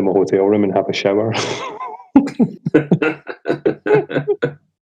go back to my hotel room and have a shower.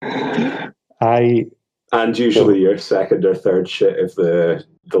 And usually your second or third shit of the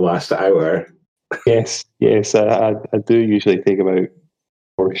last hour. Yes, I do usually take about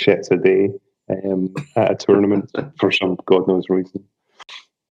 4 shits a day at a tournament for some God knows reason.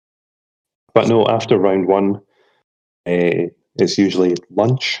 But no, after round one, it's usually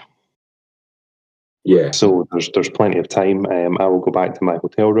lunch. Yeah. So there's plenty of time. I will go back to my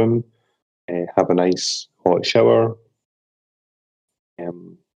hotel room, have a nice hot shower,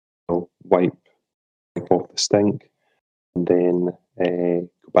 wipe off the stink, and then go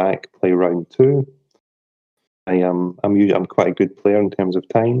back, play round two. I'm quite a good player in terms of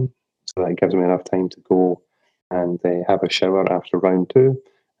time, so that gives me enough time to go and have a shower after round two,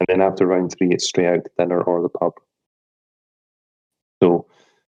 and then after round three, it's straight out to dinner or the pub. So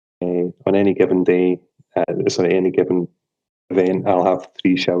on any given day, any given event, I'll have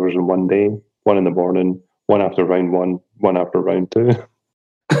 3 showers in one day: one in the morning, one after round one, one after round two.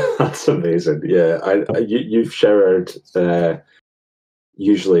 That's amazing. Yeah, you've showered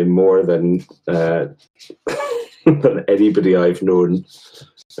usually more than than anybody I've known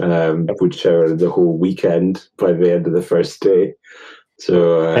would shower the whole weekend by the end of the first day.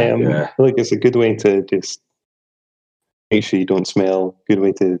 So I feel like it's a good way to just make sure you don't smell. Good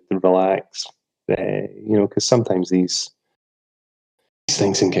way to relax. Because sometimes these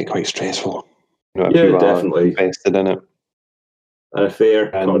things can get quite stressful. If you definitely invested in it. And if the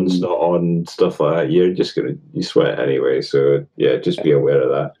aircon's not on, stuff like that, you're just you sweat anyway. So yeah, just be aware of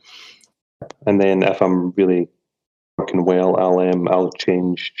that. And then if I'm really working well, I'll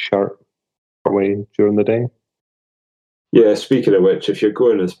change shirt away during the day. Yeah, speaking of which, if you're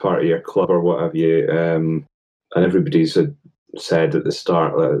going as part of your club or what have you, and everybody's said at the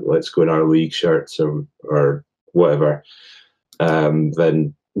start, let's go in our league shirts or whatever,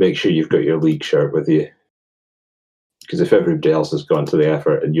 then make sure you've got your league shirt with you. Because if everybody else has gone to the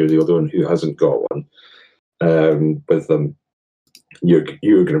effort and you're the other one who hasn't got one with them, you're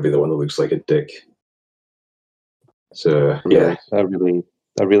going to be the one that looks like a dick. So yeah, I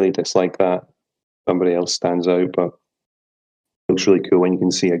really dislike that. Somebody else stands out, but it looks really cool when you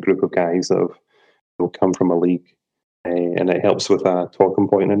can see a group of guys that have come from a league, and it helps with a talking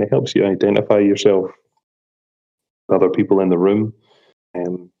point, and it helps you identify yourself with other people in the room.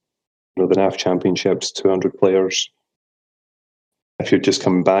 The NAF Championships, 200 players. If you're just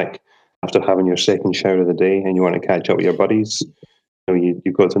coming back after having your second shower of the day and you want to catch up with your buddies,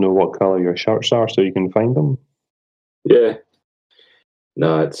 you've got to know what colour your shirts are so you can find them. Yeah.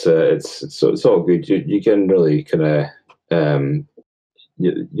 No, it's all good. You can really kind of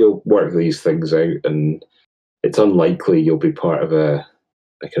you'll work these things out, and it's unlikely you'll be part of a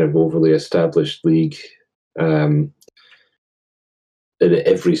kind of overly established league in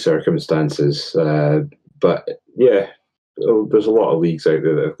every circumstances. But yeah, there's a lot of leagues out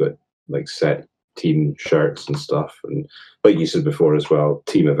there that have got like set team shirts and stuff, and like you said before as well,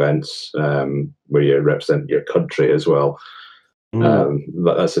 team events where you represent your country as well.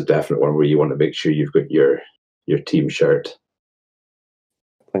 That's a definite one where you want to make sure you've got your team shirt.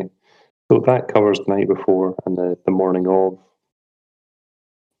 So that covers the night before and the morning of.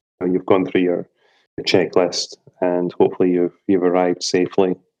 You've gone through your checklist, and hopefully you've arrived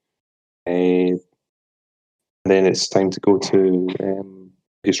safely. And then it's time to go to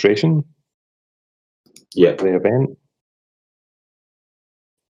registration. Yeah, for the event.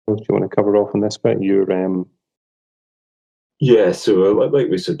 Do you want to cover off on this bit? Yeah, so like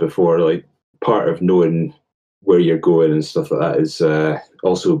we said before, like part of knowing where you're going and stuff like that is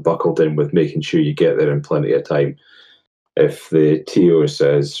also buckled in with making sure you get there in plenty of time. If the TO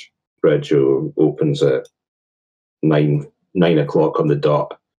says Rego opens at 9 o'clock on the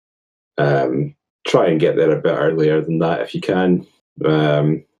dot, try and get there a bit earlier than that if you can.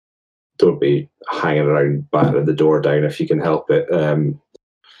 Don't be hanging around battering the door down if you can help it.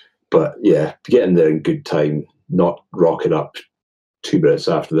 But yeah, getting there in good time, not rocking up 2 minutes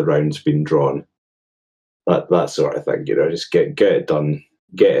after the round's been drawn. That sort of thing, just get it done,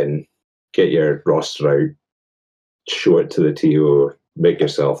 get in, get your roster out, show it to the TO, make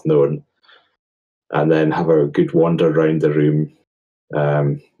yourself known, and then have a good wander around the room.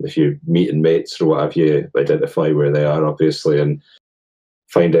 If you're meeting mates or what have you, identify where they are, obviously, and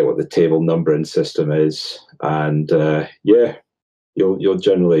find out what the table numbering system is. And you'll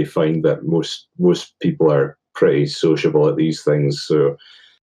generally find that most people are pretty sociable at these things. So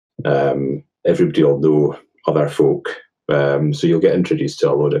everybody will know other folk. So you'll get introduced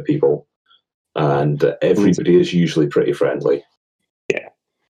to a load of people, and everybody is usually pretty friendly. Yeah.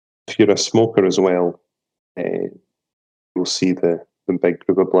 If you're a smoker as well, you'll see the big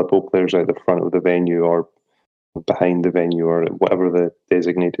group of Blood Bowl players out the front of the venue or behind the venue or whatever the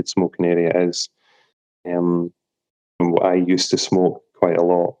designated smoking area is. I used to smoke quite a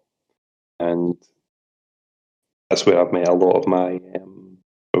lot, and that's where I've met a lot of my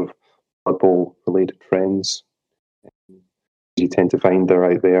sort of Blood Bowl related friends. You tend to find they're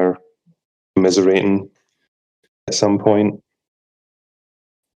out there commiserating at some point,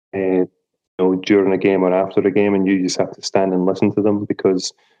 during a game or after a game, and you just have to stand and listen to them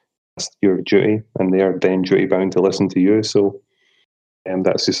because that's your duty, and they are then duty bound to listen to you. So,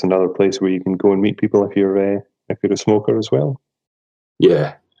 that's just another place where you can go and meet people if you're a smoker as well.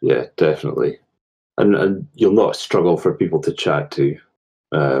 Yeah, definitely, and you'll not struggle for people to chat to.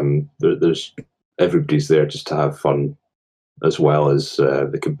 There's everybody's there just to have fun, as well as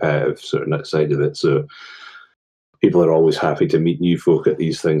the competitive sort of side of it. So people are always happy to meet new folk at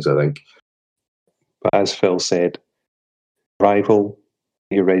these things, I think. But as Phil said, arrival,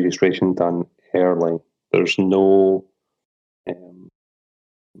 your registration done early. There's no,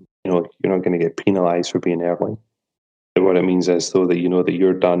 you're not going to get penalised for being early. But what it means is, though, that you know that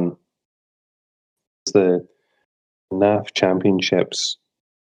you're done. The NAF Championships,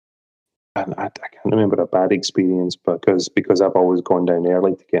 and I can't remember a bad experience, because I've always gone down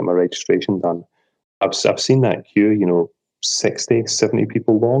early to get my registration done. I've seen that queue, 60, 70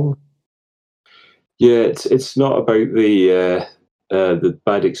 people long. Yeah, it's not about the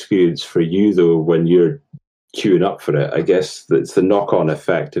bad experience for you though when you're queuing up for it. I guess it's the knock-on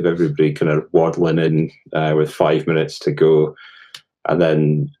effect of everybody kind of waddling in with 5 minutes to go, and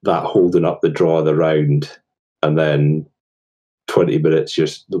then that holding up the draw of the round, and then 20 minutes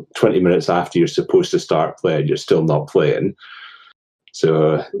after you're supposed to start playing, you're still not playing.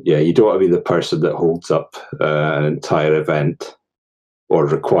 So you don't want to be the person that holds up an entire event or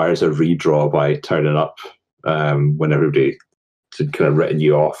requires a redraw by turning up when everybody had kind of written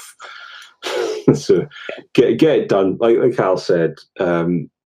you off. So get it done. Like Al said,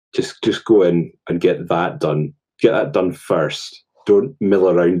 just go in and get that done. Get that done first. Don't mill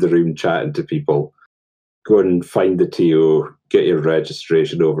around the room chatting to people. Go and find the TO, get your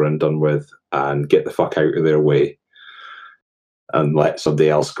registration over and done with, and get the fuck out of their way. And let somebody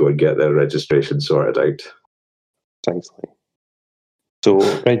else go and get their registration sorted out. Precisely. So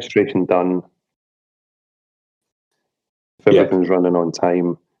registration done. If everything's running on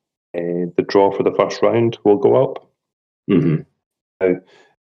time, the draw for the first round will go up. Mm-hmm. Now,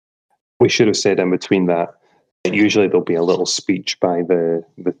 we should have said in between that usually there'll be a little speech by the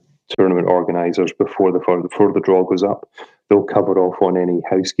tournament organisers before the draw goes up. They'll cover off on any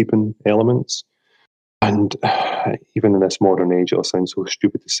housekeeping elements. And even in this modern age, it'll sound so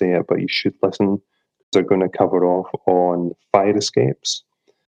stupid to say it, but you should listen. They're going to cover off on fire escapes.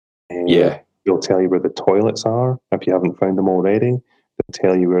 They'll tell you where the toilets are if you haven't found them already. They'll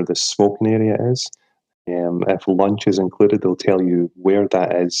tell you where the smoking area is. If lunch is included, they'll tell you where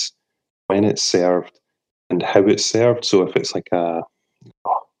that is, when it's served, and how it's served. So if it's like a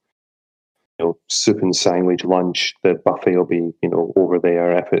soup and sandwich lunch, the buffet will be over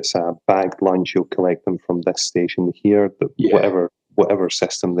there. If it's a bagged lunch, you'll collect them from this station here. Whatever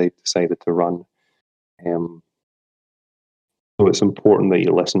system they've decided to run. So it's important that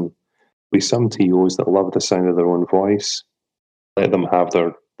you listen. With some TOs that love the sound of their own voice, let them have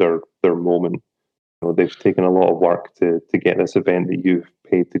their moment. They've taken a lot of work to get this event that you've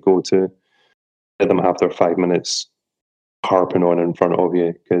paid to go to. Let them have their 5 minutes harping on in front of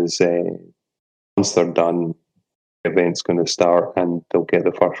you, because once they're done, the event's going to start and they'll get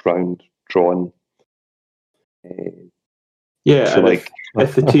the first round drawn.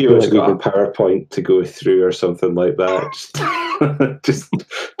 If the TO's got a PowerPoint to go through or something like that,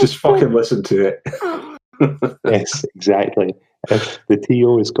 just fucking listen to it. Yes, exactly. If the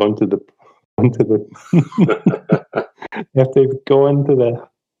TO has gone to the if they've gone to the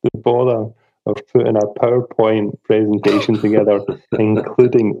bother of putting a PowerPoint presentation together,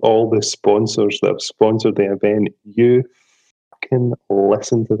 including all the sponsors that have sponsored the event, you can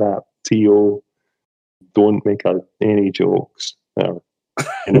listen to that TO. Don't make any jokes or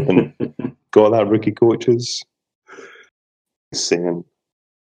anything. Got that, rookie coaches? Saying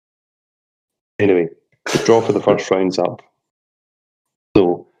Anyway, the draw for the first round's up.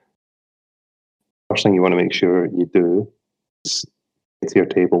 So, first thing you want to make sure you do is get to your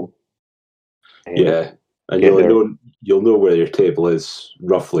table. Yeah, and get there. you'll know where your table is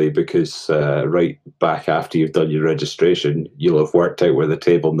roughly because right back after you've done your registration, you'll have worked out where the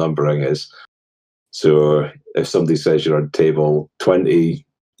table numbering is. So if somebody says you're on table 20,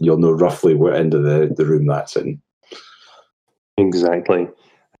 you'll know roughly what end of the room that's in. Exactly.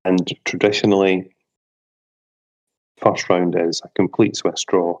 And traditionally, first round is a complete Swiss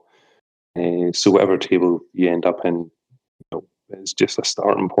draw. So whatever table you end up in, it's just a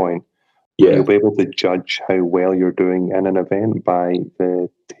starting point. Yeah. You'll be able to judge how well you're doing in an event by the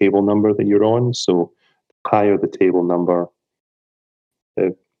table number that you're on. So the higher the table number,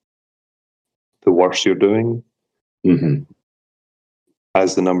 the worse you're doing. Mm-hmm.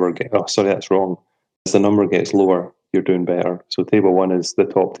 As the number that's wrong. As the number gets lower, you're doing better. So table 1 is the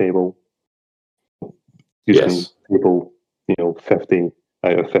top table. Usually table, 50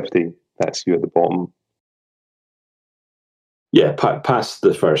 out of 50, that's you at the bottom. Yeah, past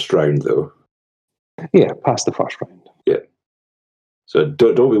the first round though. Yeah, past the first round. Yeah. So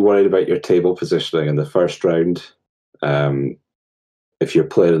don't be worried about your table positioning in the first round. If you're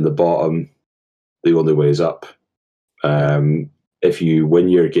playing in the bottom, the only way is up. If you win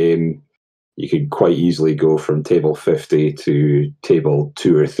your game, you can quite easily go from table 50 to table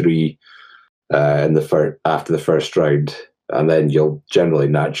 2 or 3 after the first round, and then you'll generally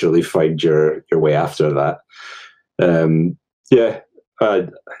naturally find your way after that.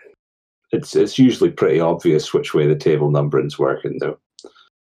 It's usually pretty obvious which way the table numbering's working, though.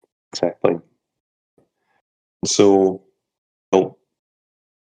 Exactly. So, once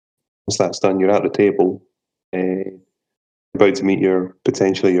that's done, you're at the table, about to meet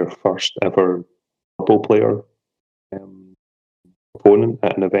potentially your first ever purple player opponent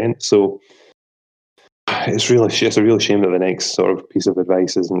at an event. So it's a real shame that the next sort of piece of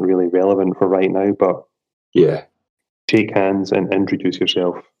advice isn't really relevant for right now. But yeah, shake hands and introduce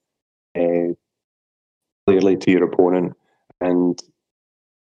yourself clearly to your opponent. And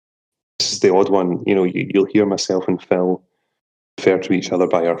this is the odd one. You'll hear myself and Phil refer to each other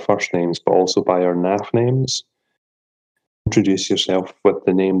by our first names, but also by our NAF names. Introduce yourself with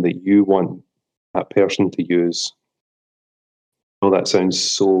the name that you want that person to use. Oh, that sounds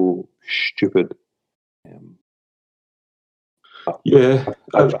so stupid. Yeah,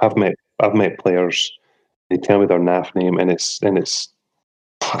 I've met players. They tell me their NAF name, and it's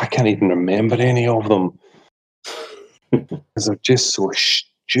I can't even remember any of them because they're just so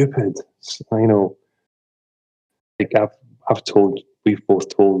stupid. I know. Like we've both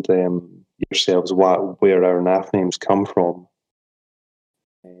told yourselves where our NAF names come from.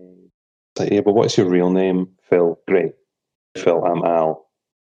 Like, yeah, but what's your real name, Phil? Great, Phil. I'm Al.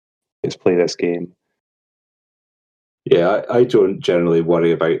 Let's play this game. Yeah, I don't generally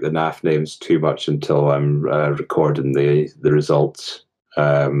worry about the NAF names too much until I'm recording the results.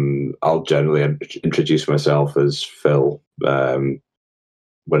 I'll generally introduce myself as Phil when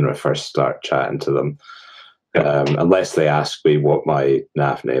I first start chatting to them, unless they ask me what my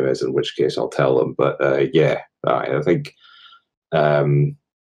NAF name is, in which case I'll tell them. But I think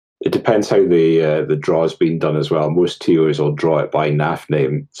it depends how the draw's been done as well. Most TOs will draw it by NAF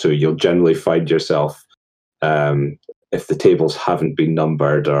name, so you'll generally find yourself, if the tables haven't been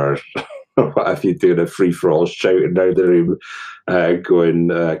numbered, or what if you're doing a free-for-all shouting down the room, going,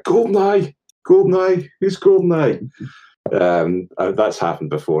 Goldeneye, Goldeneye, who's Goldeneye? That's happened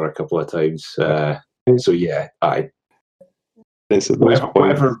before a couple of times. So yeah,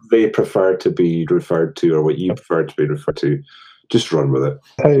 whatever they prefer to be referred to, or what you prefer to be referred to, just run with it.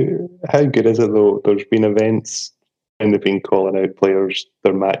 How good is it though? There's been events and they've been calling out players,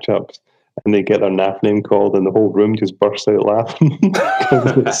 their matchups, and they get their NAF name called, and the whole room just bursts out laughing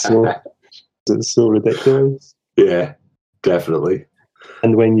because it's so ridiculous. Yeah, definitely.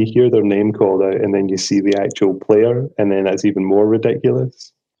 And when you hear their name called out, and then you see the actual player, and then that's even more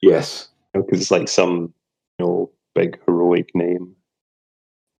ridiculous. Yes, because it's like some big heroic name.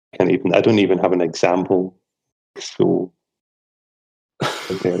 I don't even have an example. So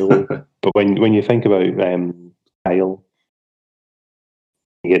terrible. But when you think about Kyle,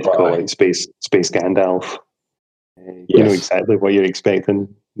 you get to call it Space Gandalf. You know exactly what you're expecting.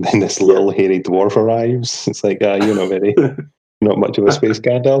 Then this little hairy dwarf arrives. It's like, you're not much of a Space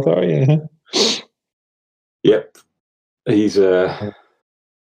Gandalf, are you? Yep. He's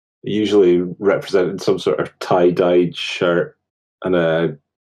usually representing some sort of tie-dyed shirt and a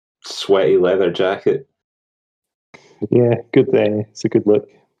sweaty leather jacket. Yeah, good. It's a good look.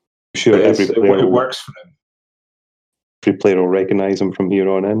 I'm sure it works for him. Every player will recognise him from here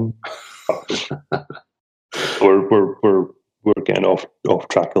on in. we're getting off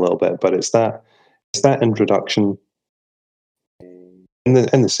track a little bit, but it's that introduction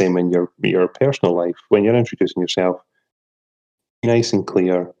in the same in your personal life when you're introducing yourself. Be nice and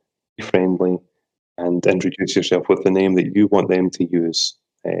clear, be friendly, and introduce yourself with the name that you want them to use.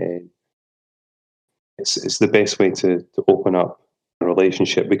 It's the best way to open up a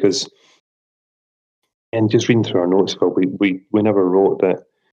relationship, because, and just reading through our notes, Phil, we never wrote that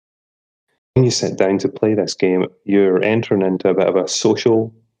when you sit down to play this game, you're entering into a bit of a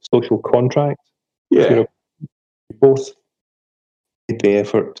social contract. Yeah. You both made the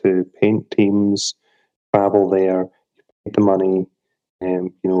effort to paint teams, travel there, you paid the money,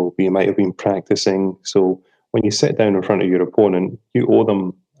 and you might have been practicing. So when you sit down in front of your opponent, you owe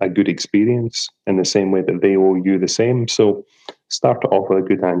them a good experience in the same way that they owe you the same. So start it off with a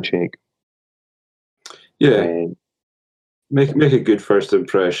good handshake. Yeah. Make a good first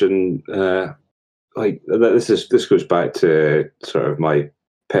impression. Like this goes back to sort of my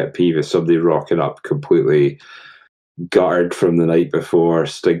pet peeve is somebody rocking up completely gutted from the night before,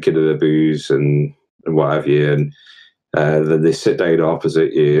 stinking of the booze and what have you, and then they sit down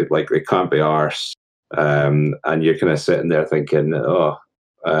opposite you like they can't be arsed, and you're kind of sitting there thinking, I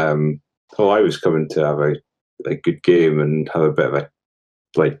was coming to have a good game and have a bit of a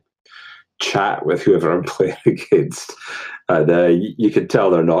like chat with whoever I'm playing against, and you can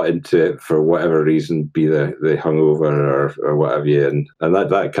tell they're not into it for whatever reason, be they hungover or what have you, and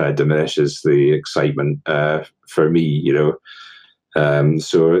that kind of diminishes the excitement for me,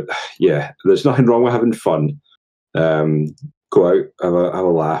 So yeah, there's nothing wrong with having fun. Go out, have a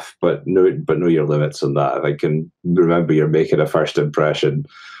laugh, but know your limits on that. I can remember you're making a first impression.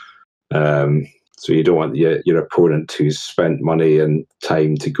 So you don't want your opponent who's spent money and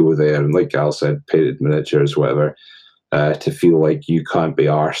time to go there, and like Al said, painted miniatures, whatever, to feel like you can't be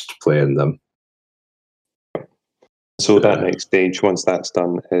arsed playing them. So that next stage, once that's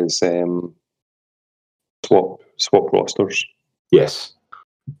done, is swap rosters. Yes.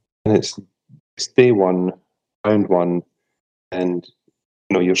 And it's day one, round one, and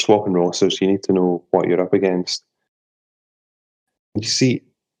you're swapping rosters. You need to know what you're up against. You see,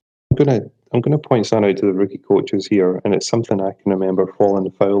 I'm gonna point something out to the rookie coaches here, and it's something I can remember falling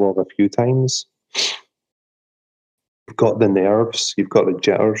foul of a few times. You've got the nerves, you've got the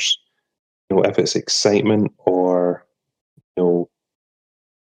jitters. If it's excitement or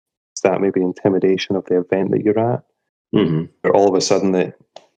it's that maybe intimidation of the event that you're at, or all of a sudden that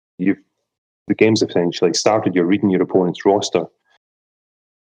the game's essentially started. You're reading your opponent's roster.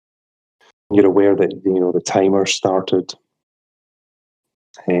 You're aware that the timer started.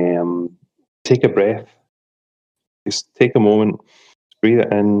 Take a breath. Just take a moment, breathe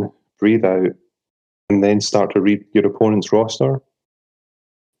it in, breathe out, and then start to read your opponent's roster.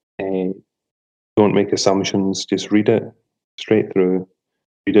 Don't make assumptions. Just read it straight through.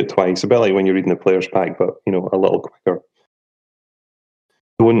 Read it twice. A bit like when you're reading the player's pack, but a little quicker.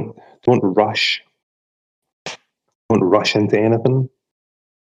 Don't rush. Don't rush into anything.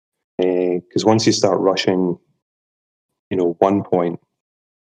 Because once you start rushing, 1 point,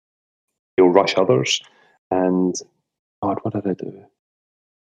 you'll rush others. And God, what did I do?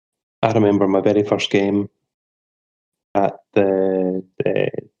 I remember my very first game at the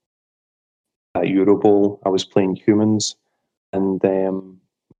at Euro Bowl. I was playing humans, and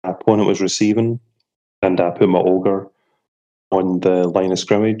my opponent was receiving, and I put my ogre on the line of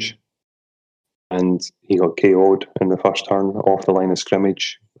scrimmage, and he got KO'd in the first turn off the line of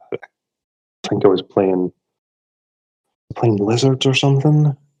scrimmage. I think I was playing lizards or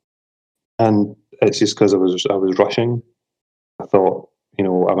something, and it's just because I was rushing. I thought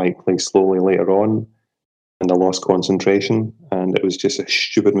I might play slowly later on, and I lost concentration, and it was just a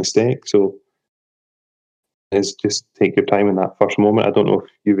stupid mistake. So it's just take your time in that first moment. I don't know if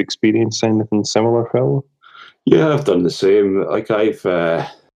you've experienced anything similar, Phil. Yeah, I've done the same. Like I've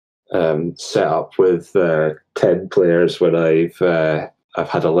set up with 10 players when I've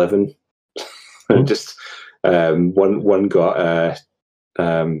had 11. Just one got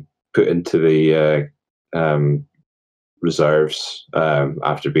put into the reserves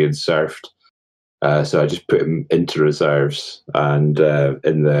after being surfed. So I just put him into reserves, and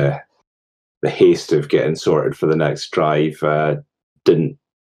in the haste of getting sorted for the next drive, didn't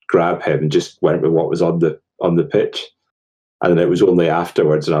grab him, just went with what was on the pitch. And then it was only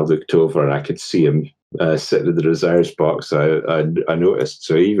afterwards, and I looked over and I could see him sitting in the reserves box. I noticed.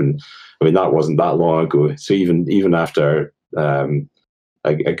 So that wasn't that long ago. So even after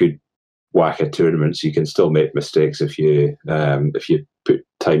a good whack of tournaments, you can still make mistakes if you put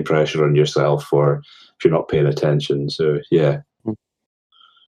time pressure on yourself or if you're not paying attention. So yeah.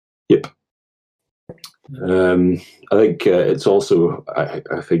 Yep. I think it's also.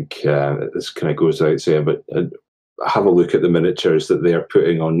 I think this kind of goes without saying, but have a look at the miniatures that they are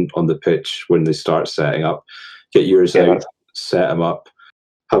putting on the pitch when they start setting up. Get yours out, set them up,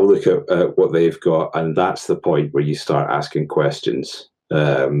 have a look at what they've got, and that's the point where you start asking questions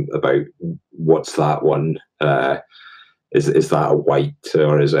about what's that one. Is that a white,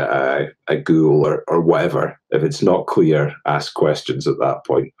 or is it a ghoul, or whatever? If it's not clear, ask questions at that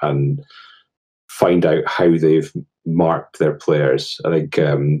point and find out how they've marked their players. I think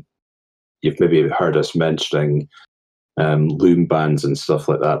you've maybe heard us mentioning loom bands and stuff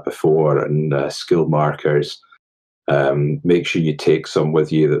like that before, and skill markers. Make sure you take some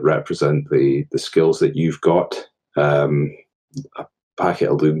with you that represent the skills that you've got. A packet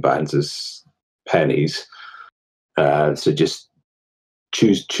of loom bands is pennies. So just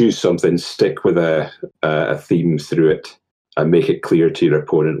choose something, stick with a theme through it, and make it clear to your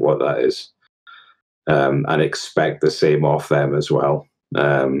opponent what that is, and expect the same off them as well.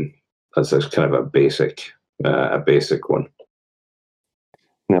 That's kind of a basic one.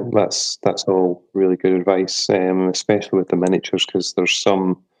 No, that's all really good advice, especially with the miniatures, because there's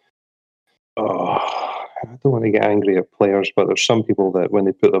some. I don't want to get angry at players, but there's some people that when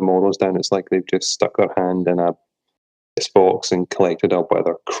they put their models down, it's like they've just stuck their hand in a box and collected up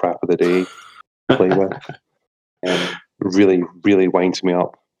whatever crap of the day to play with. Really, really winds me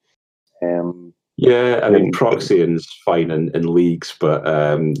up. Yeah, I mean, proxying's fine in leagues, but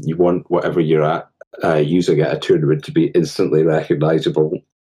you want whatever you're at using at a tournament to be instantly recognisable.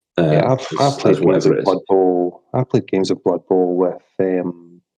 I've played games of Blood Bowl. I've played games of Blood Bowl with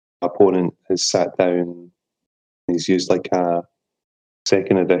opponent has sat down. He's used like a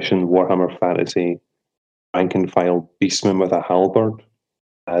second edition Warhammer Fantasy rank and file beastman with a halberd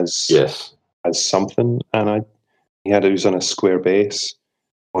as something, and it was on a square base.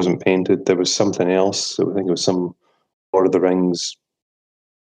 It wasn't painted. There was something else. I think it was some Lord of the Rings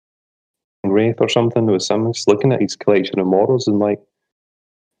wraith or something. There was something. Just looking at his collection of models and like,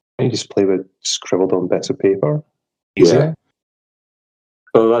 why don't you just play with scribbled on bits of paper? Easier. Yeah.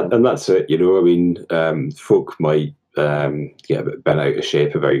 Well, that's it. I mean, folk might get a bit bent out of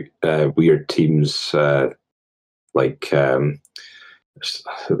shape about weird teams like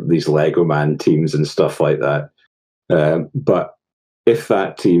these Lego Man teams and stuff like that. But if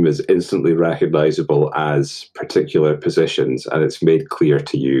that team is instantly recognizable as particular positions and it's made clear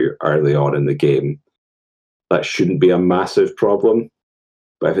to you early on in the game, that shouldn't be a massive problem.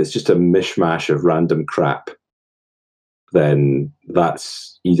 But if it's just a mishmash of random crap, then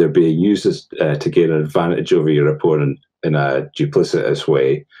that's either being used to gain an advantage over your opponent in a duplicitous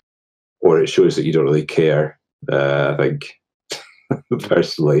way, or it shows that you don't really care, I think,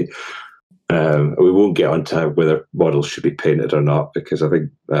 personally. We won't get onto whether models should be painted or not, because I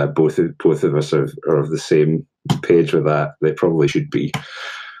think both of us are of the same page with that. They probably should be.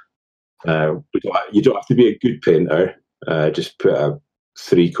 You don't have to be a good painter. Just put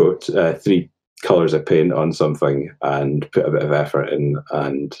three colours of paint on something and put a bit of effort in,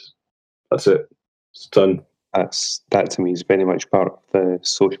 and that's it. It's done. That to me is very much part of the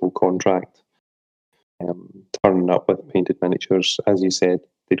social contract. Turning up with painted miniatures, as you said,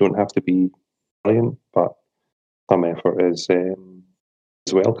 they don't have to be brilliant, but some effort is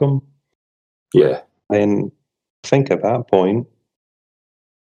welcome. Yeah. Then I think at that point,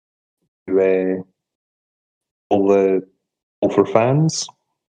 all for fans,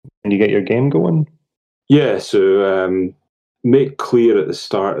 and you get your game going. Yeah, so make clear at the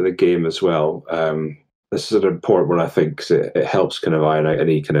start of the game as well. This is an important one, I think, because it helps kind of iron out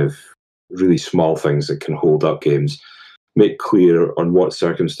any kind of really small things that can hold up games. Make clear on what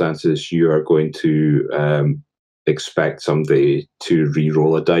circumstances you are going to expect somebody to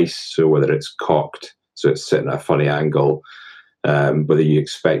re-roll a dice. So whether it's cocked, so it's sitting at a funny angle, whether you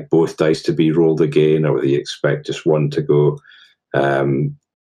expect both dice to be rolled again, or whether you expect just one to go.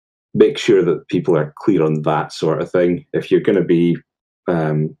 Make sure that people are clear on that sort of thing. If you're going to be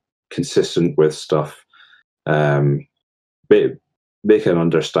consistent with stuff, make an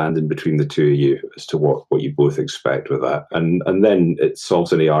understanding between the two of you as to what you both expect with that, and then it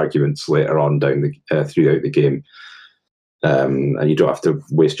solves any arguments later on throughout the game, and you don't have to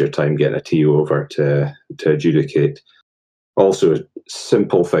waste your time getting a TO over to adjudicate. Also,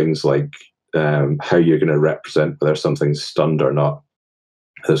 simple things like how you're going to represent whether something's stunned or not.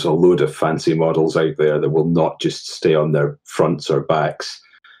 There's a load of fancy models out there that will not just stay on their fronts or backs.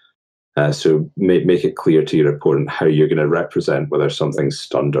 So make it clear to your opponent how you're going to represent whether something's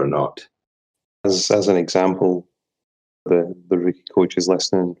stunned or not. As an example, the rookie coaches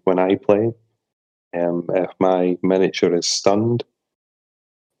listening, when I play, if my miniature is stunned,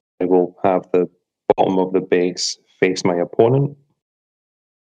 I will have the bottom of the base face my opponent.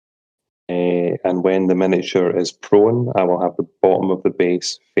 And when the miniature is prone, I will have the bottom of the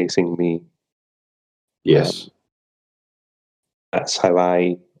base facing me. Yes. That's how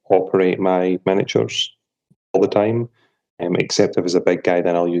I operate my miniatures all the time. Except if it's a big guy,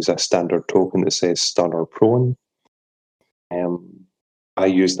 then I'll use a standard token that says stun or prone. I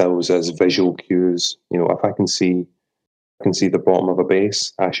use those as visual cues. If I can see the bottom of a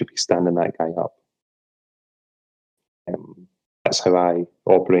base, I should be standing that guy up. That's how I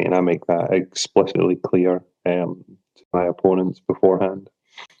operate, and I make that explicitly clear to my opponents beforehand.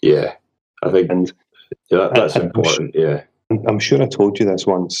 Yeah, I think that's important. I'm sure I told you this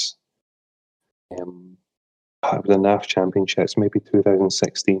once. It was the NAF Championships, maybe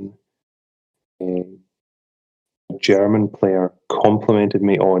 2016. A German player complimented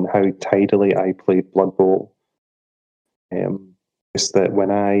me on how tidily I played Blood Bowl. Just that when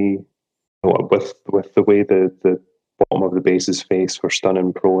with the way the bottom of the base is faced for stun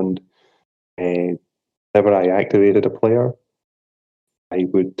and prone, whenever I activated a player, I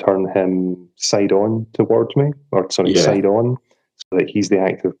would turn him side on towards me, side on, so that he's the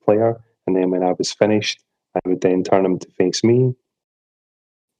active player. And then when I was finished, I would then turn him to face me.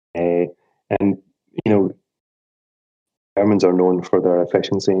 And Germans are known for their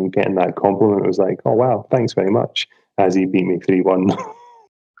efficiency, and getting that compliment was like, oh wow, thanks very much, as he beat me 3-1.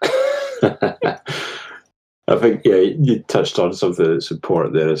 I think, you touched on something that's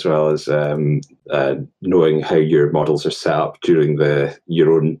important there, as well as knowing how your models are set up during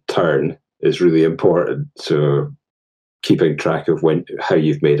your own turn is really important. So keeping track of how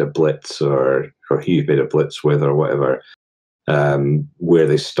you've made a blitz or who you've made a blitz with or whatever, where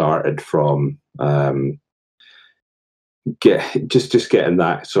they started from, just getting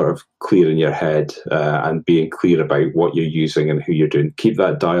that sort of clear in your head, and being clear about what you're using and who you're doing. Keep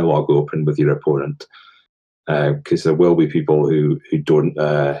that dialogue open with your opponent. Because there will be people who don't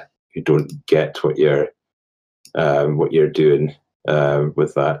get what you're doing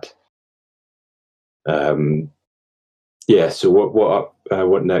with that. So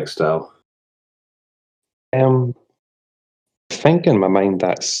what next, Al? I think in my mind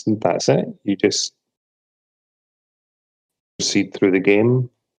that's it. You just proceed through the game,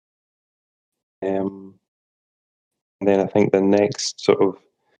 and then I think the next sort of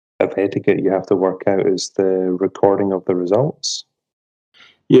etiquette you have to work out is the recording of the results.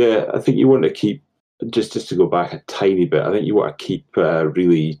 Yeah, I think you want to keep, just to go back a tiny bit, I think you want to keep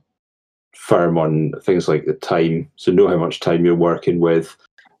really firm on things like the time. So know how much time you're working with.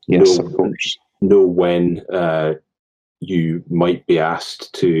 Yes, of course. Know when you might be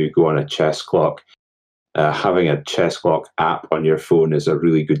asked to go on a chess clock. Having a chess clock app on your phone is a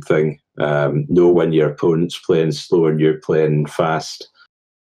really good thing. Know when your opponent's playing slow and you're playing fast.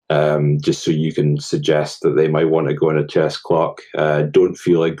 Just so you can suggest that they might want to go on a chess clock. Don't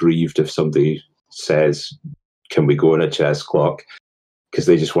feel aggrieved if somebody says, "Can we go on a chess clock?" Because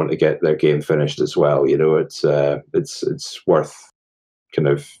they just want to get their game finished as well. It's worth kind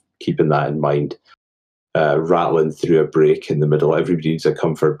of keeping that in mind. Rattling through a break in the middle. Everybody needs a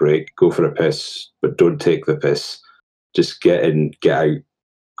comfort break. Go for a piss, but don't take the piss. Just get in, get out,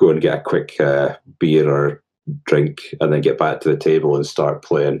 go and get a quick beer or drink, and then get back to the table and start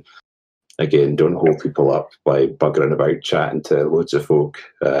playing. Again, don't hold people up by buggering about chatting to loads of folk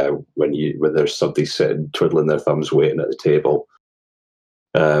when there's somebody sitting twiddling their thumbs waiting at the table.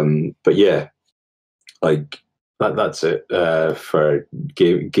 But yeah, like that's it for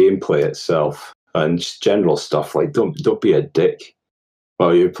gameplay itself, and just general stuff like don't be a dick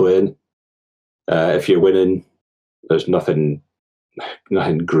while you're playing. If you're winning, there's nothing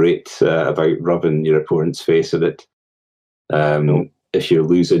great about rubbing your opponent's face in it. If you're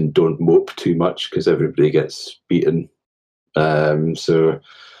losing, don't mope too much because everybody gets beaten. So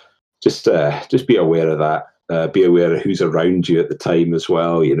just be aware of that. Be aware of who's around you at the time as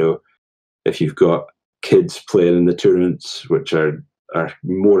well. If you've got kids playing in the tournaments, which are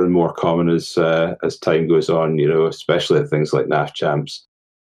more and more common as time goes on, especially at things like NAF Champs,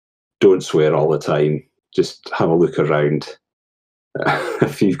 don't swear all the time. Just have a look around.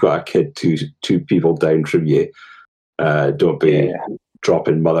 If you've got a kid two people down from you, don't be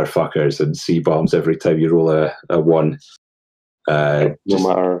dropping motherfuckers and C-bombs every time you roll a 1. No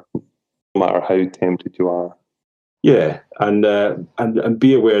matter how tempted you are. Yeah, and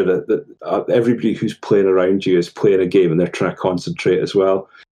be aware that everybody who's playing around you is playing a game and they're trying to concentrate as well.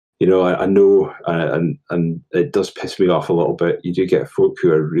 I know, and it does piss me off a little bit. You do get folk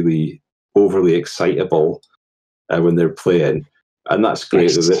who are really overly excitable when they're playing, and that's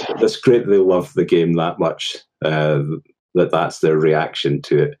great. That's great that they love the game that much. That's their reaction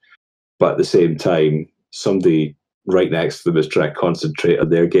to it. but at the same time, somebody right next to them is trying to concentrate on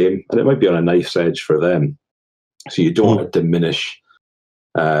their game, and it might be on a knife's edge for them. So you don't want to diminish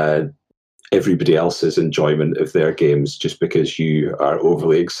everybody else's enjoyment of their games just because you are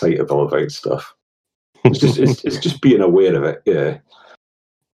overly excitable about stuff. It's just being aware of it. Yeah,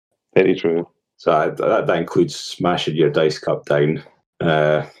 very true. So that includes smashing your dice cup down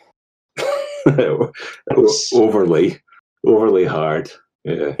overly hard.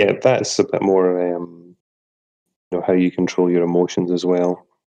 Yeah, yeah, that's a bit more how you control your emotions as well.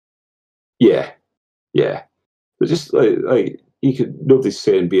 Yeah. But just like you could, nobody's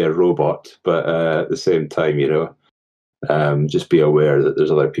saying be a robot, but at the same time, just be aware that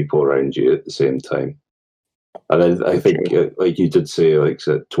there's other people around you at the same time. And then I think, like you did say,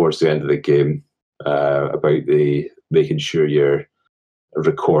 towards the end of the game, about the making sure you're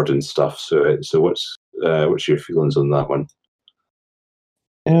recording stuff. So what's your feelings on that one?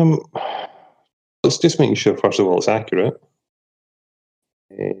 It's just making sure, first of all, it's accurate.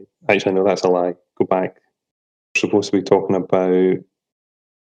 Actually, no, that's a lie. Go back. We're supposed to be talking about if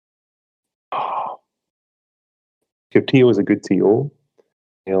your TO is a good TO,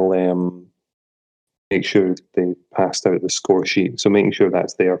 he'll make sure they passed out the score sheet. So making sure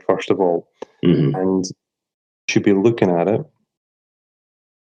that's there, first of all. And you should be looking at it,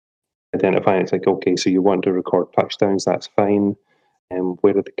 identifying it's like, okay, so you want to record touchdowns, that's fine.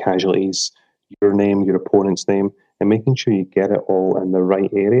 Where are the casualties? Your name, your opponent's name, and making sure you get it all in the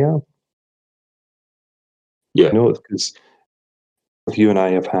right area. Yeah. Because if you and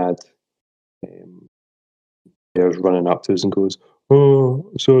I have had players running up to us and goes,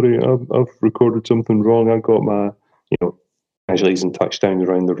 "Oh, sorry, I've recorded something wrong. I got my, casualties and touchdowns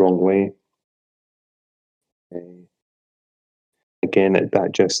around the wrong way." Again,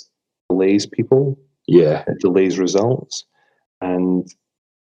 that just delays people. Yeah. It delays results. And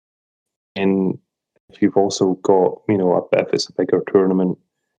if you've also got, if it's a bigger tournament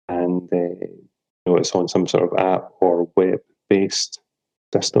and, it's on some sort of app or web-based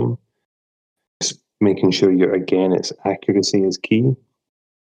system, just making sure its accuracy is key.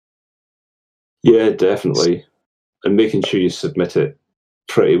 Yeah, definitely. And making sure you submit it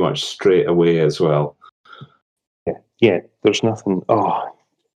pretty much straight away as well. Yeah, there's nothing. Oh, it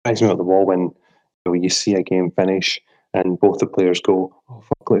drives me up the wall when you see a game finish and both the players go, "Oh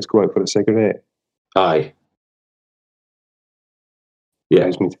fuck, let's go out for a cigarette." Aye. Yeah.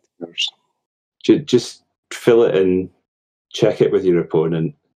 Drives me to tears. Just fill it in, check it with your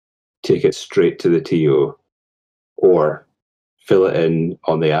opponent, take it straight to the TO, or fill it in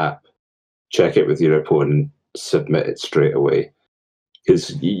on the app, check it with your opponent, submit it straight away.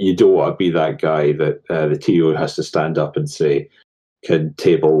 Because you don't want to be that guy that the TO has to stand up and say, can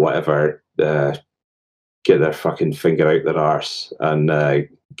table whatever, get their fucking finger out their arse and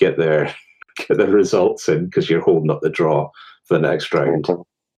get their results in because you're holding up the draw for the next round.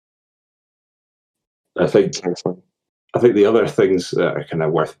 I think the other things that are kind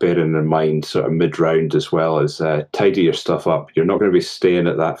of worth bearing in mind, sort of mid-round as well, is tidy your stuff up. You're not going to be staying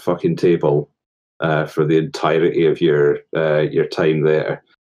at that fucking table for the entirety of your time there.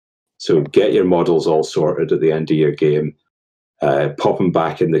 So get your models all sorted at the end of your game. Pop them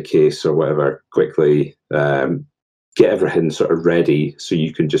back in the case or whatever quickly. Get everything sort of ready so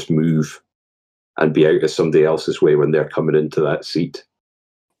you can just move and be out of somebody else's way when they're coming into that seat.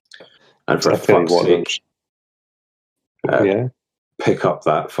 And for fuck's sake, pick up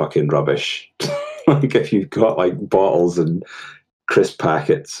that fucking rubbish. Like if you've got like bottles and crisp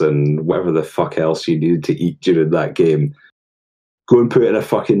packets and whatever the fuck else you needed to eat during that game, go and put it in a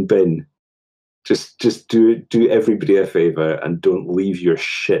fucking bin. Just do everybody a favour and don't leave your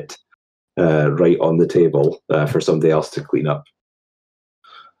shit right on the table for somebody else to clean up.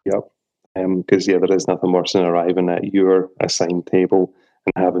 Yep. Because there is nothing worse than arriving at your assigned table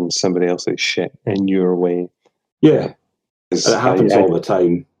and having somebody else's shit in your way. Yeah, it happens all the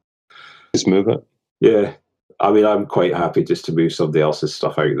time. Just move it. Yeah, I mean, I'm quite happy just to move somebody else's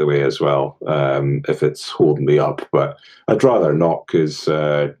stuff out of the way as well, if it's holding me up. But I'd rather not because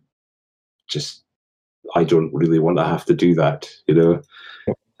I don't really want to have to do that,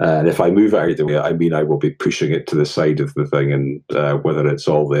 And if I move it out of the way, I mean I will be pushing it to the side of the thing, and whether it's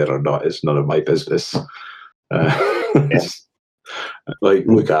all there or not is none of my business.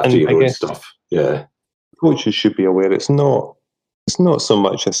 Look after your own stuff. Yeah, coaches should be aware it's not so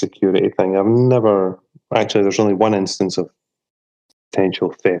much a security thing. There's only one instance of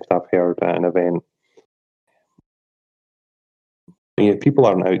potential theft I've heard at an event. Yeah, people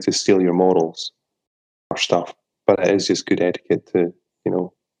aren't out to steal your models or stuff, but it is just good etiquette to,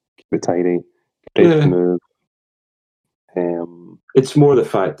 keep it tidy, ready to move. it's more the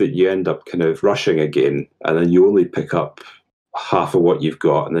fact that you end up kind of rushing a game, and then you only pick up half of what you've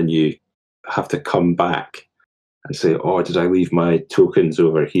got, and then you have to come back and say, "Oh, did I leave my tokens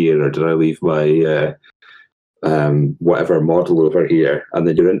over here, or did I leave my whatever model over here?" And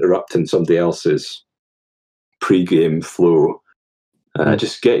then you're interrupting somebody else's pre-game flow.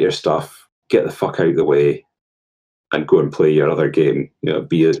 Just get your stuff, get the fuck out of the way, and go and play your other game.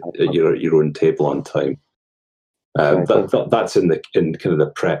 Be at your own table on time. That's in kind of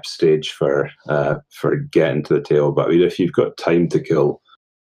the prep stage for getting to the table. But I mean, if you've got time to kill,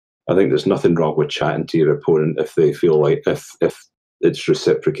 I think there's nothing wrong with chatting to your opponent if they feel like if it's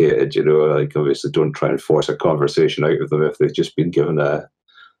reciprocated. Like obviously don't try and force a conversation out of them if they've just been given a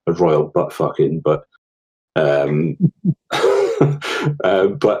royal butt fucking. But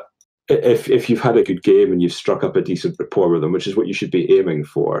but if you've had a good game and you've struck up a decent rapport with them, which is what you should be aiming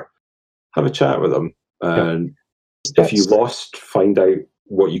for, have a chat with them. And if you lost, find out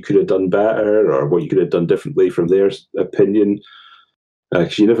what you could have done better or what you could have done differently from their opinion.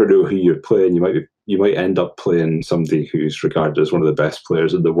 Because you never know who you're playing. You might end up playing somebody who's regarded as one of the best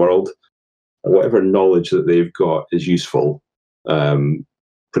players in the world. Whatever knowledge that they've got is useful,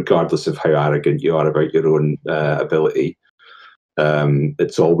 regardless of how arrogant you are about your own ability.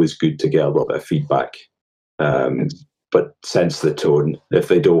 It's always good to get a little bit of feedback, but sense the tone. If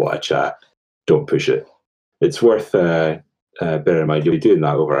they don't want to chat, don't push it. It's worth bearing in mind you'll be doing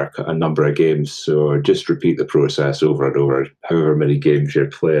that over a number of games, so just repeat the process over and over, however many games you're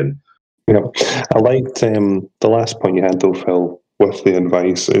playing. Yeah, I liked the last point you had though, Phil, with the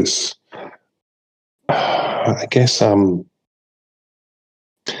advice is, I guess I'm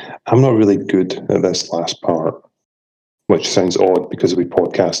not really good at this last part, which sounds odd because we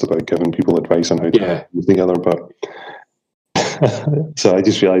podcast about giving people advice on how to use together, but so I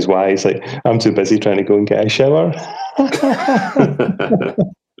just realised why. It's like I'm too busy trying to go and get a shower. I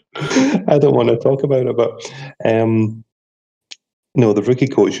don't want to talk about it, but no, the rookie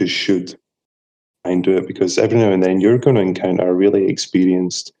coaches should try and do it because every now and then you're going to encounter a really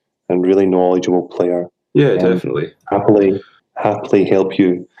experienced and really knowledgeable player. Yeah, definitely. Happily help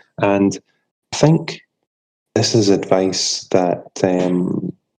you. And I think this is advice that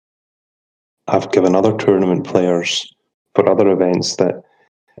I've given other tournament players for other events, that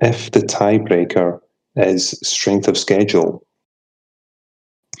if the tiebreaker is strength of schedule,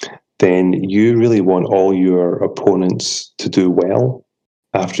 then you really want all your opponents to do well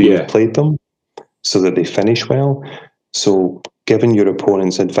after you've played them so that they finish well. So giving your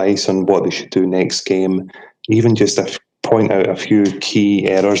opponents advice on what they should do next game, even just point out a few key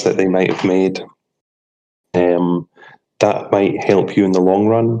errors that they might have made, that might help you in the long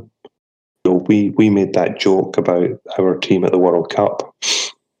run. So we made that joke about our team at the World Cup.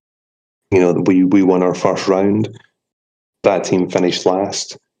 We won our first round. That team finished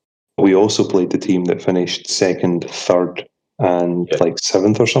last. We also played the team that finished second, third, and like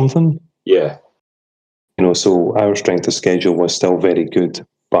seventh or something. Yeah. So our strength of schedule was still very good,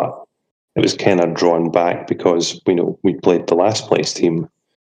 but it was kind of drawn back because we played the last place team.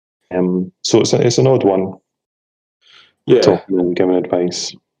 So it's an odd one. Yeah. Talking and giving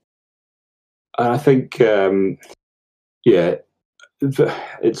advice. I think,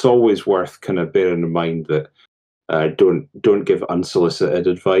 it's always worth kind of bearing in mind that don't give unsolicited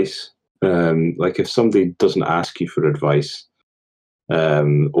advice. Like if somebody doesn't ask you for advice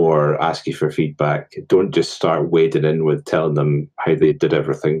or ask you for feedback, don't just start wading in with telling them how they did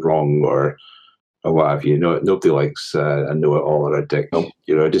everything wrong or what have you. Nobody likes a know-it-all or a dick.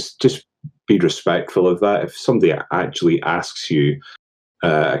 Just be respectful of that. If somebody actually asks you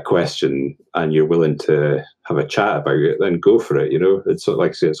a question and you're willing to have a chat about it, then go for it. It's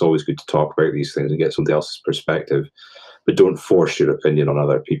like I say, it's always good to talk about these things and get somebody else's perspective, but don't force your opinion on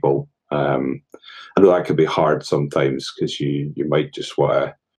other people. I know that can be hard sometimes because you might just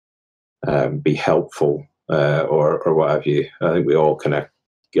want to be helpful or what have you. I think we all kind of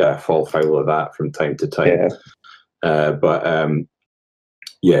fall foul of that from time to time.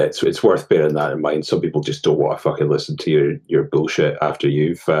 It's worth bearing that in mind. Some people just don't want to fucking listen to your bullshit after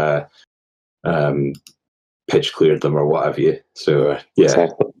you've pitch cleared them or what have you. So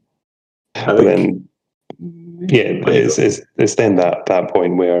Exactly. It's then that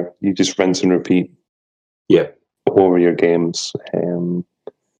point where you just rinse and repeat. Over your games.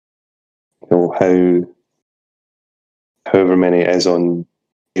 However many it is on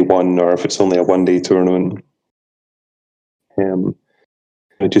day one, or if it's only a 1 day tournament.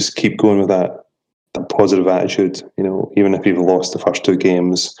 Just keep going with that positive attitude. Even if you've lost the first two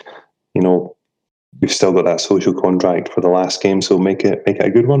games, you've still got that social contract for the last game, so make it a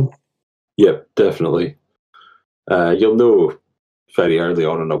good one. Yep, definitely. You'll know very early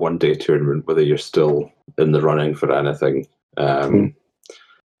on in a one-day tournament whether you're still in the running for anything,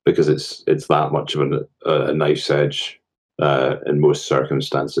 because it's that much of a knife's edge in most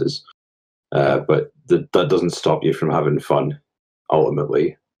circumstances. But that doesn't stop you from having fun.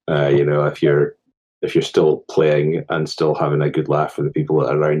 Ultimately, if you're still playing and still having a good laugh with the people that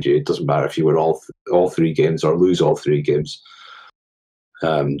are around you, it doesn't matter if you win all three games or lose all three games.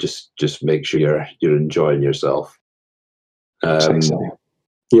 Just make sure you're enjoying yourself.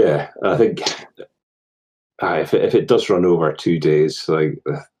 Yeah, I think if it does run over 2 days, like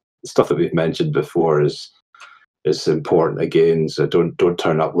the stuff that we've mentioned before is important again. So don't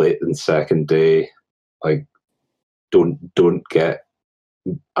turn up late in the second day. Like don't get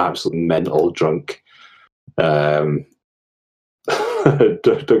absolutely mental drunk. Don't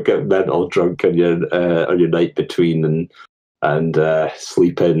get mental drunk on your night between and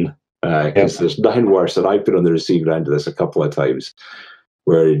sleep in, because there's nothing worse. And I've been on the receiving end of this a couple of times,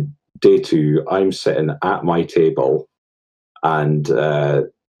 where day 2 I'm sitting at my table and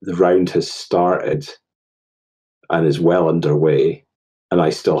the round has started and is well underway, and I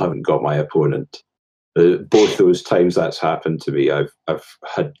still haven't got my opponent. Both those times that's happened to me, I've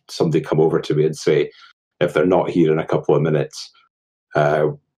had somebody come over to me and say, if they're not here in a couple of minutes,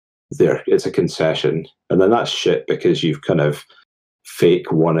 it's a concession. And then that's shit, because you've kind of fake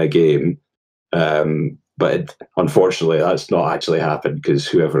won a game. But unfortunately, that's not actually happened, because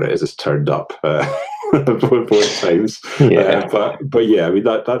whoever it is has turned up both times. Yeah. But yeah, I mean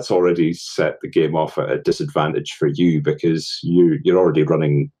that's already set the game off at a disadvantage for you, because you're already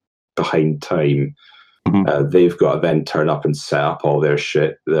running behind time. They've got to then turn up and set up all their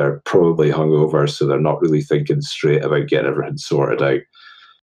shit. They're probably hungover, so they're not really thinking straight about getting everything sorted out.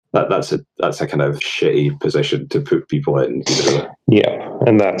 That's a kind of shitty position to put people in. Yeah,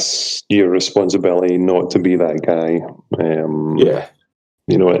 and that's your responsibility not to be that guy. Yeah,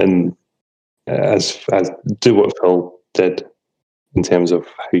 and as do what Phil did in terms of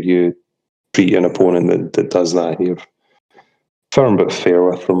how you treat an opponent that does that. You're firm but fair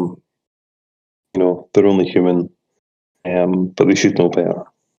with them. They're only human, but they should know better.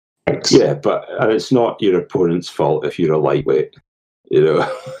 Yeah, but it's not your opponent's fault if you're a lightweight.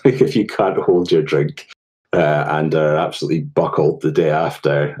 If you can't hold your drink and are absolutely buckled the day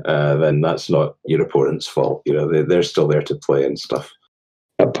after, then that's not your opponent's fault. They're still there to play and stuff.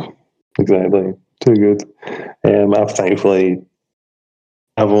 Yep, exactly. Too good.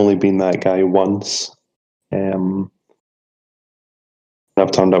 I've only been that guy once. I've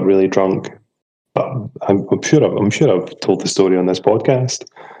turned up really drunk. I'm sure I've told the story on this podcast.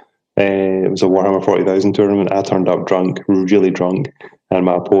 It was a Warhammer 40,000 tournament. I turned up drunk, really drunk, and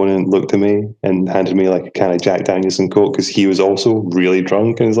my opponent looked at me and handed me like a can of Jack Daniels and Coke, because he was also really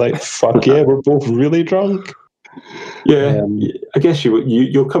drunk, and was like, "Fuck yeah, we're both really drunk." Yeah, I guess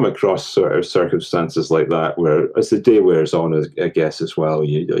you'll come across sort of circumstances like that where, as the day wears on, I guess as well,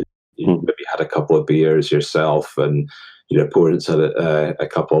 you maybe had a couple of beers yourself, and your opponent's had a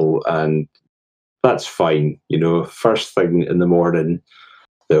couple, and that's fine. First thing in the morning,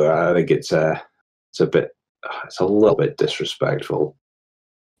 though, I think it's a little bit disrespectful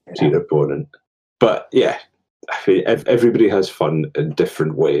to your opponent. But yeah, I mean, everybody has fun in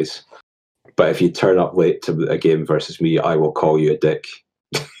different ways. But if you turn up late to a game versus me, I will call you a dick.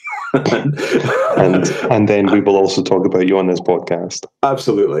 and then we will also talk about you on this podcast.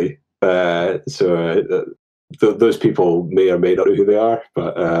 Absolutely. Those people may or may not know who they are,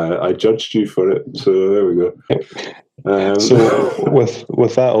 but I judged you for it. So there we go. So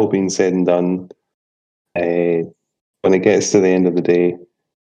with that all being said and done, when it gets to the end of the day,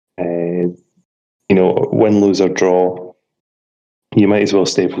 win, lose or draw, you might as well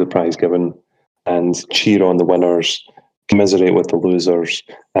stay for the prize given and cheer on the winners, commiserate with the losers,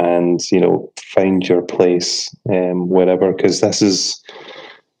 and find your place wherever, because this is,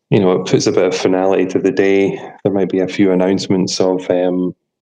 it puts a bit of finality to the day. There might be a few announcements of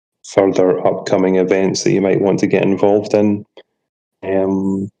further upcoming events that you might want to get involved in.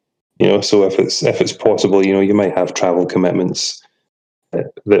 So if it's possible, you might have travel commitments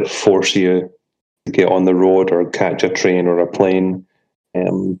that force you to get on the road or catch a train or a plane.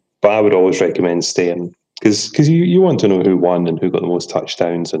 But I would always recommend staying, because you want to know who won and who got the most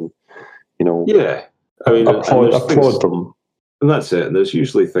touchdowns, and yeah, I mean, applaud them. And that's it. And there's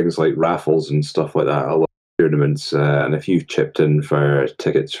usually things like raffles and stuff like that. A lot of tournaments, and if you've chipped in for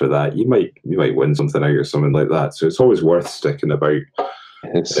tickets for that, you might win something out or something like that. So it's always worth sticking about,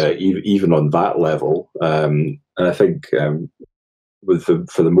 even on that level. And I think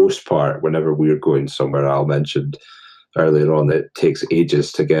for the most part, whenever we're going somewhere, Al mentioned earlier on that it takes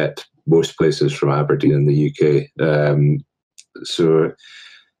ages to get most places from Aberdeen in the UK. So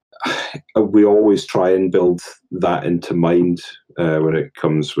we always try and build that into mind when it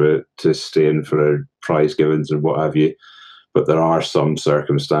comes to staying for prize givings and what have you. But there are some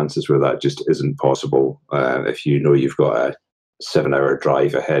circumstances where that just isn't possible. If you know you've got a 7-hour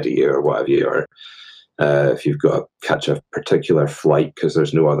drive ahead of you or what have you, or if you've got to catch a particular flight because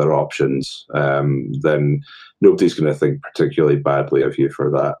there's no other options, then nobody's going to think particularly badly of you for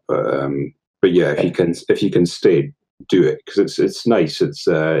that. But yeah, if you can stay, do it, because it's nice. It's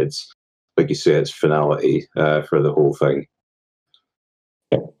like you say, it's finality for the whole thing.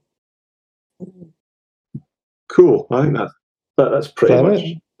 Cool. I think that's pretty much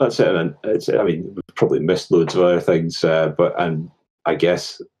it? That's it. And we've probably missed loads of other things, and I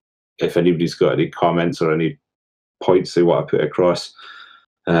guess if anybody's got any comments or any points they want to put across,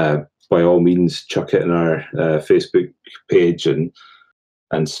 by all means, chuck it in our Facebook page and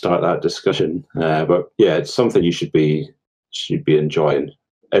start that discussion. But yeah, it's something you should be enjoying.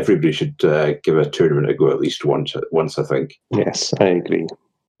 Everybody should give a tournament a go at least once. I think. Yes, I agree.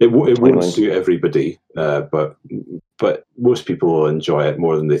 It won't suit everybody, but most people will enjoy it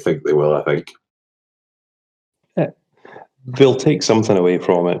more than they think they will, I think. Yeah. They'll take something away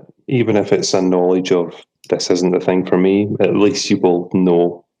from it, even if it's a knowledge of this isn't the thing for me. At least you will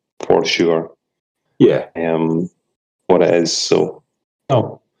know for sure. Yeah. What it is. So, I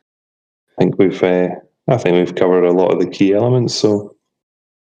think we've covered a lot of the key elements. So,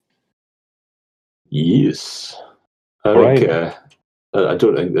 yes, I think. I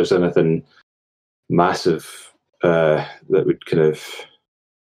don't think there's anything massive that would kind of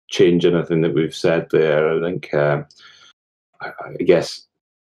change anything that we've said there. I think, I guess,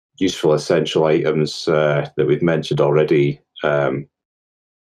 useful essential items that we've mentioned already,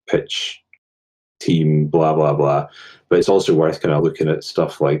 pitch, team, blah, blah, blah. But it's also worth kind of looking at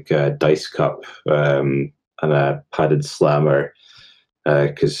stuff like Dice Cup and a padded slammer,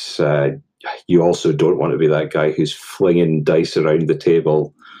 because you also don't want to be that guy who's flinging dice around the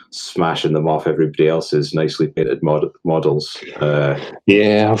table, smashing them off everybody else's nicely painted models.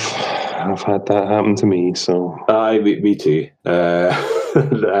 Yeah, I've had that happen to me. So me too.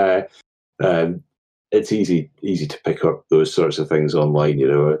 It's easy to pick up those sorts of things online.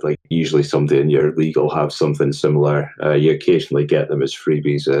 Like usually somebody in your league will have something similar. You occasionally get them as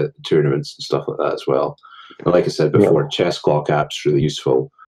freebies at tournaments and stuff like that as well. And like I said before, Chess Clock app's really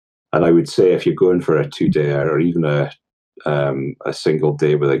useful. And I would say if you're going for a 2-day or even a single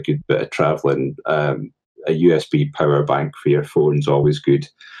day with a good bit of traveling, a USB power bank for your phone's always good.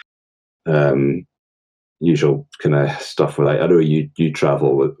 Usual kind of stuff with that. I know you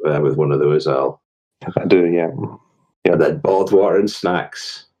travel with one of those, Al. I do, yeah. And then boiled water and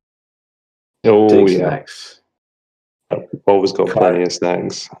snacks. Oh, Take yeah. Snacks. Always got plenty of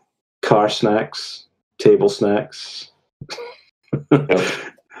snacks. Car snacks, table snacks.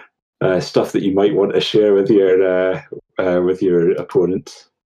 Stuff that you might want to share with your opponent.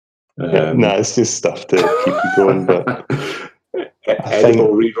 It's just stuff to keep you going. But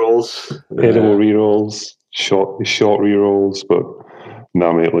edible rerolls, short rerolls. But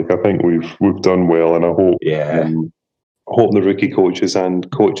no, mate. Like I think we've done well, and I hope hope the rookie coaches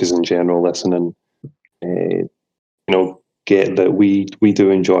and coaches in general listening, get that we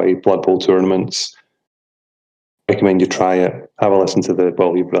do enjoy Blood Bowl tournaments. Recommend you try it. Have a listen to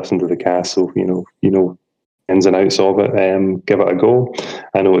you've listened to the cast, so you know ins and outs of it. Give it a go.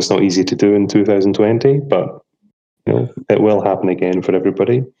 I know it's not easy to do in 2020, but it will happen again for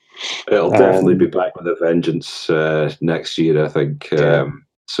everybody. It'll definitely be back with a vengeance next year, I think.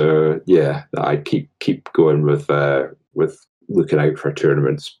 So yeah, I keep going with looking out for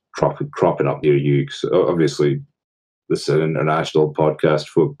tournaments cropping up near you. Cause obviously, this is an international podcast.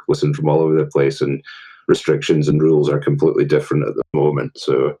 Folk listen from all over the place, and restrictions and rules are completely different at the moment.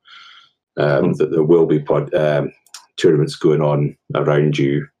 So there will be tournaments going on around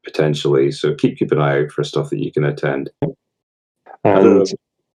you potentially. So keep an eye out for stuff that you can attend. And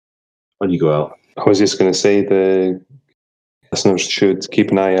on you go, Al. I was just going to say the listeners should keep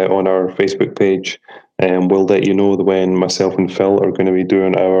an eye out on our Facebook page, and we'll let you know when myself and Phil are going to be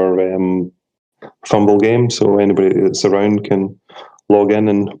doing our Fumble game. So anybody that's around can log in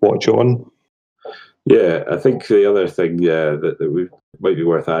and watch on. Yeah, I think the other thing that we might be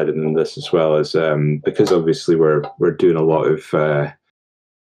worth adding in this as well is because obviously we're doing a lot of a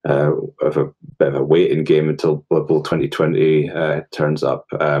bit of a waiting game until Blood Bowl 2020 turns up.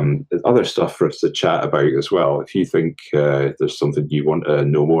 Other stuff for us to chat about as well. If you think there's something you want to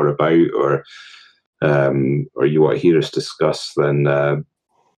know more about, or you want to hear us discuss, then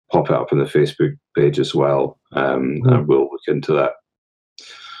pop it up on the Facebook page as well, and we'll look into that.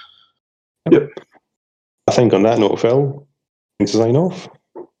 Yep. I think on that note, Phil, to sign off.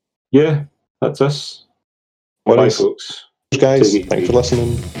 Yeah, that's us. What Bye, is, folks. guys? Take it Thanks easy. for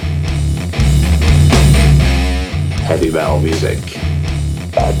listening. Heavy metal music.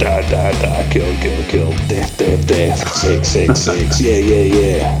 Da da da da, kill, kill, kill, death, death, death, sex, sex, sex, yeah, yeah,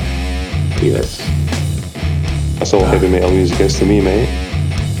 yeah. Penis. That's all heavy metal music is to me, mate.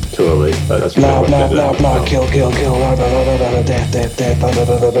 Totally. That's Blah, blah, blah, blah, kill, kill, kill, da da da da da, death, death, death, da da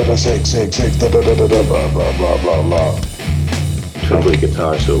da da da, sex, sex, sex, da da da da da, blah, blah, blah, blah, blah. Triple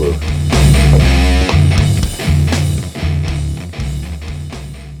guitar solo.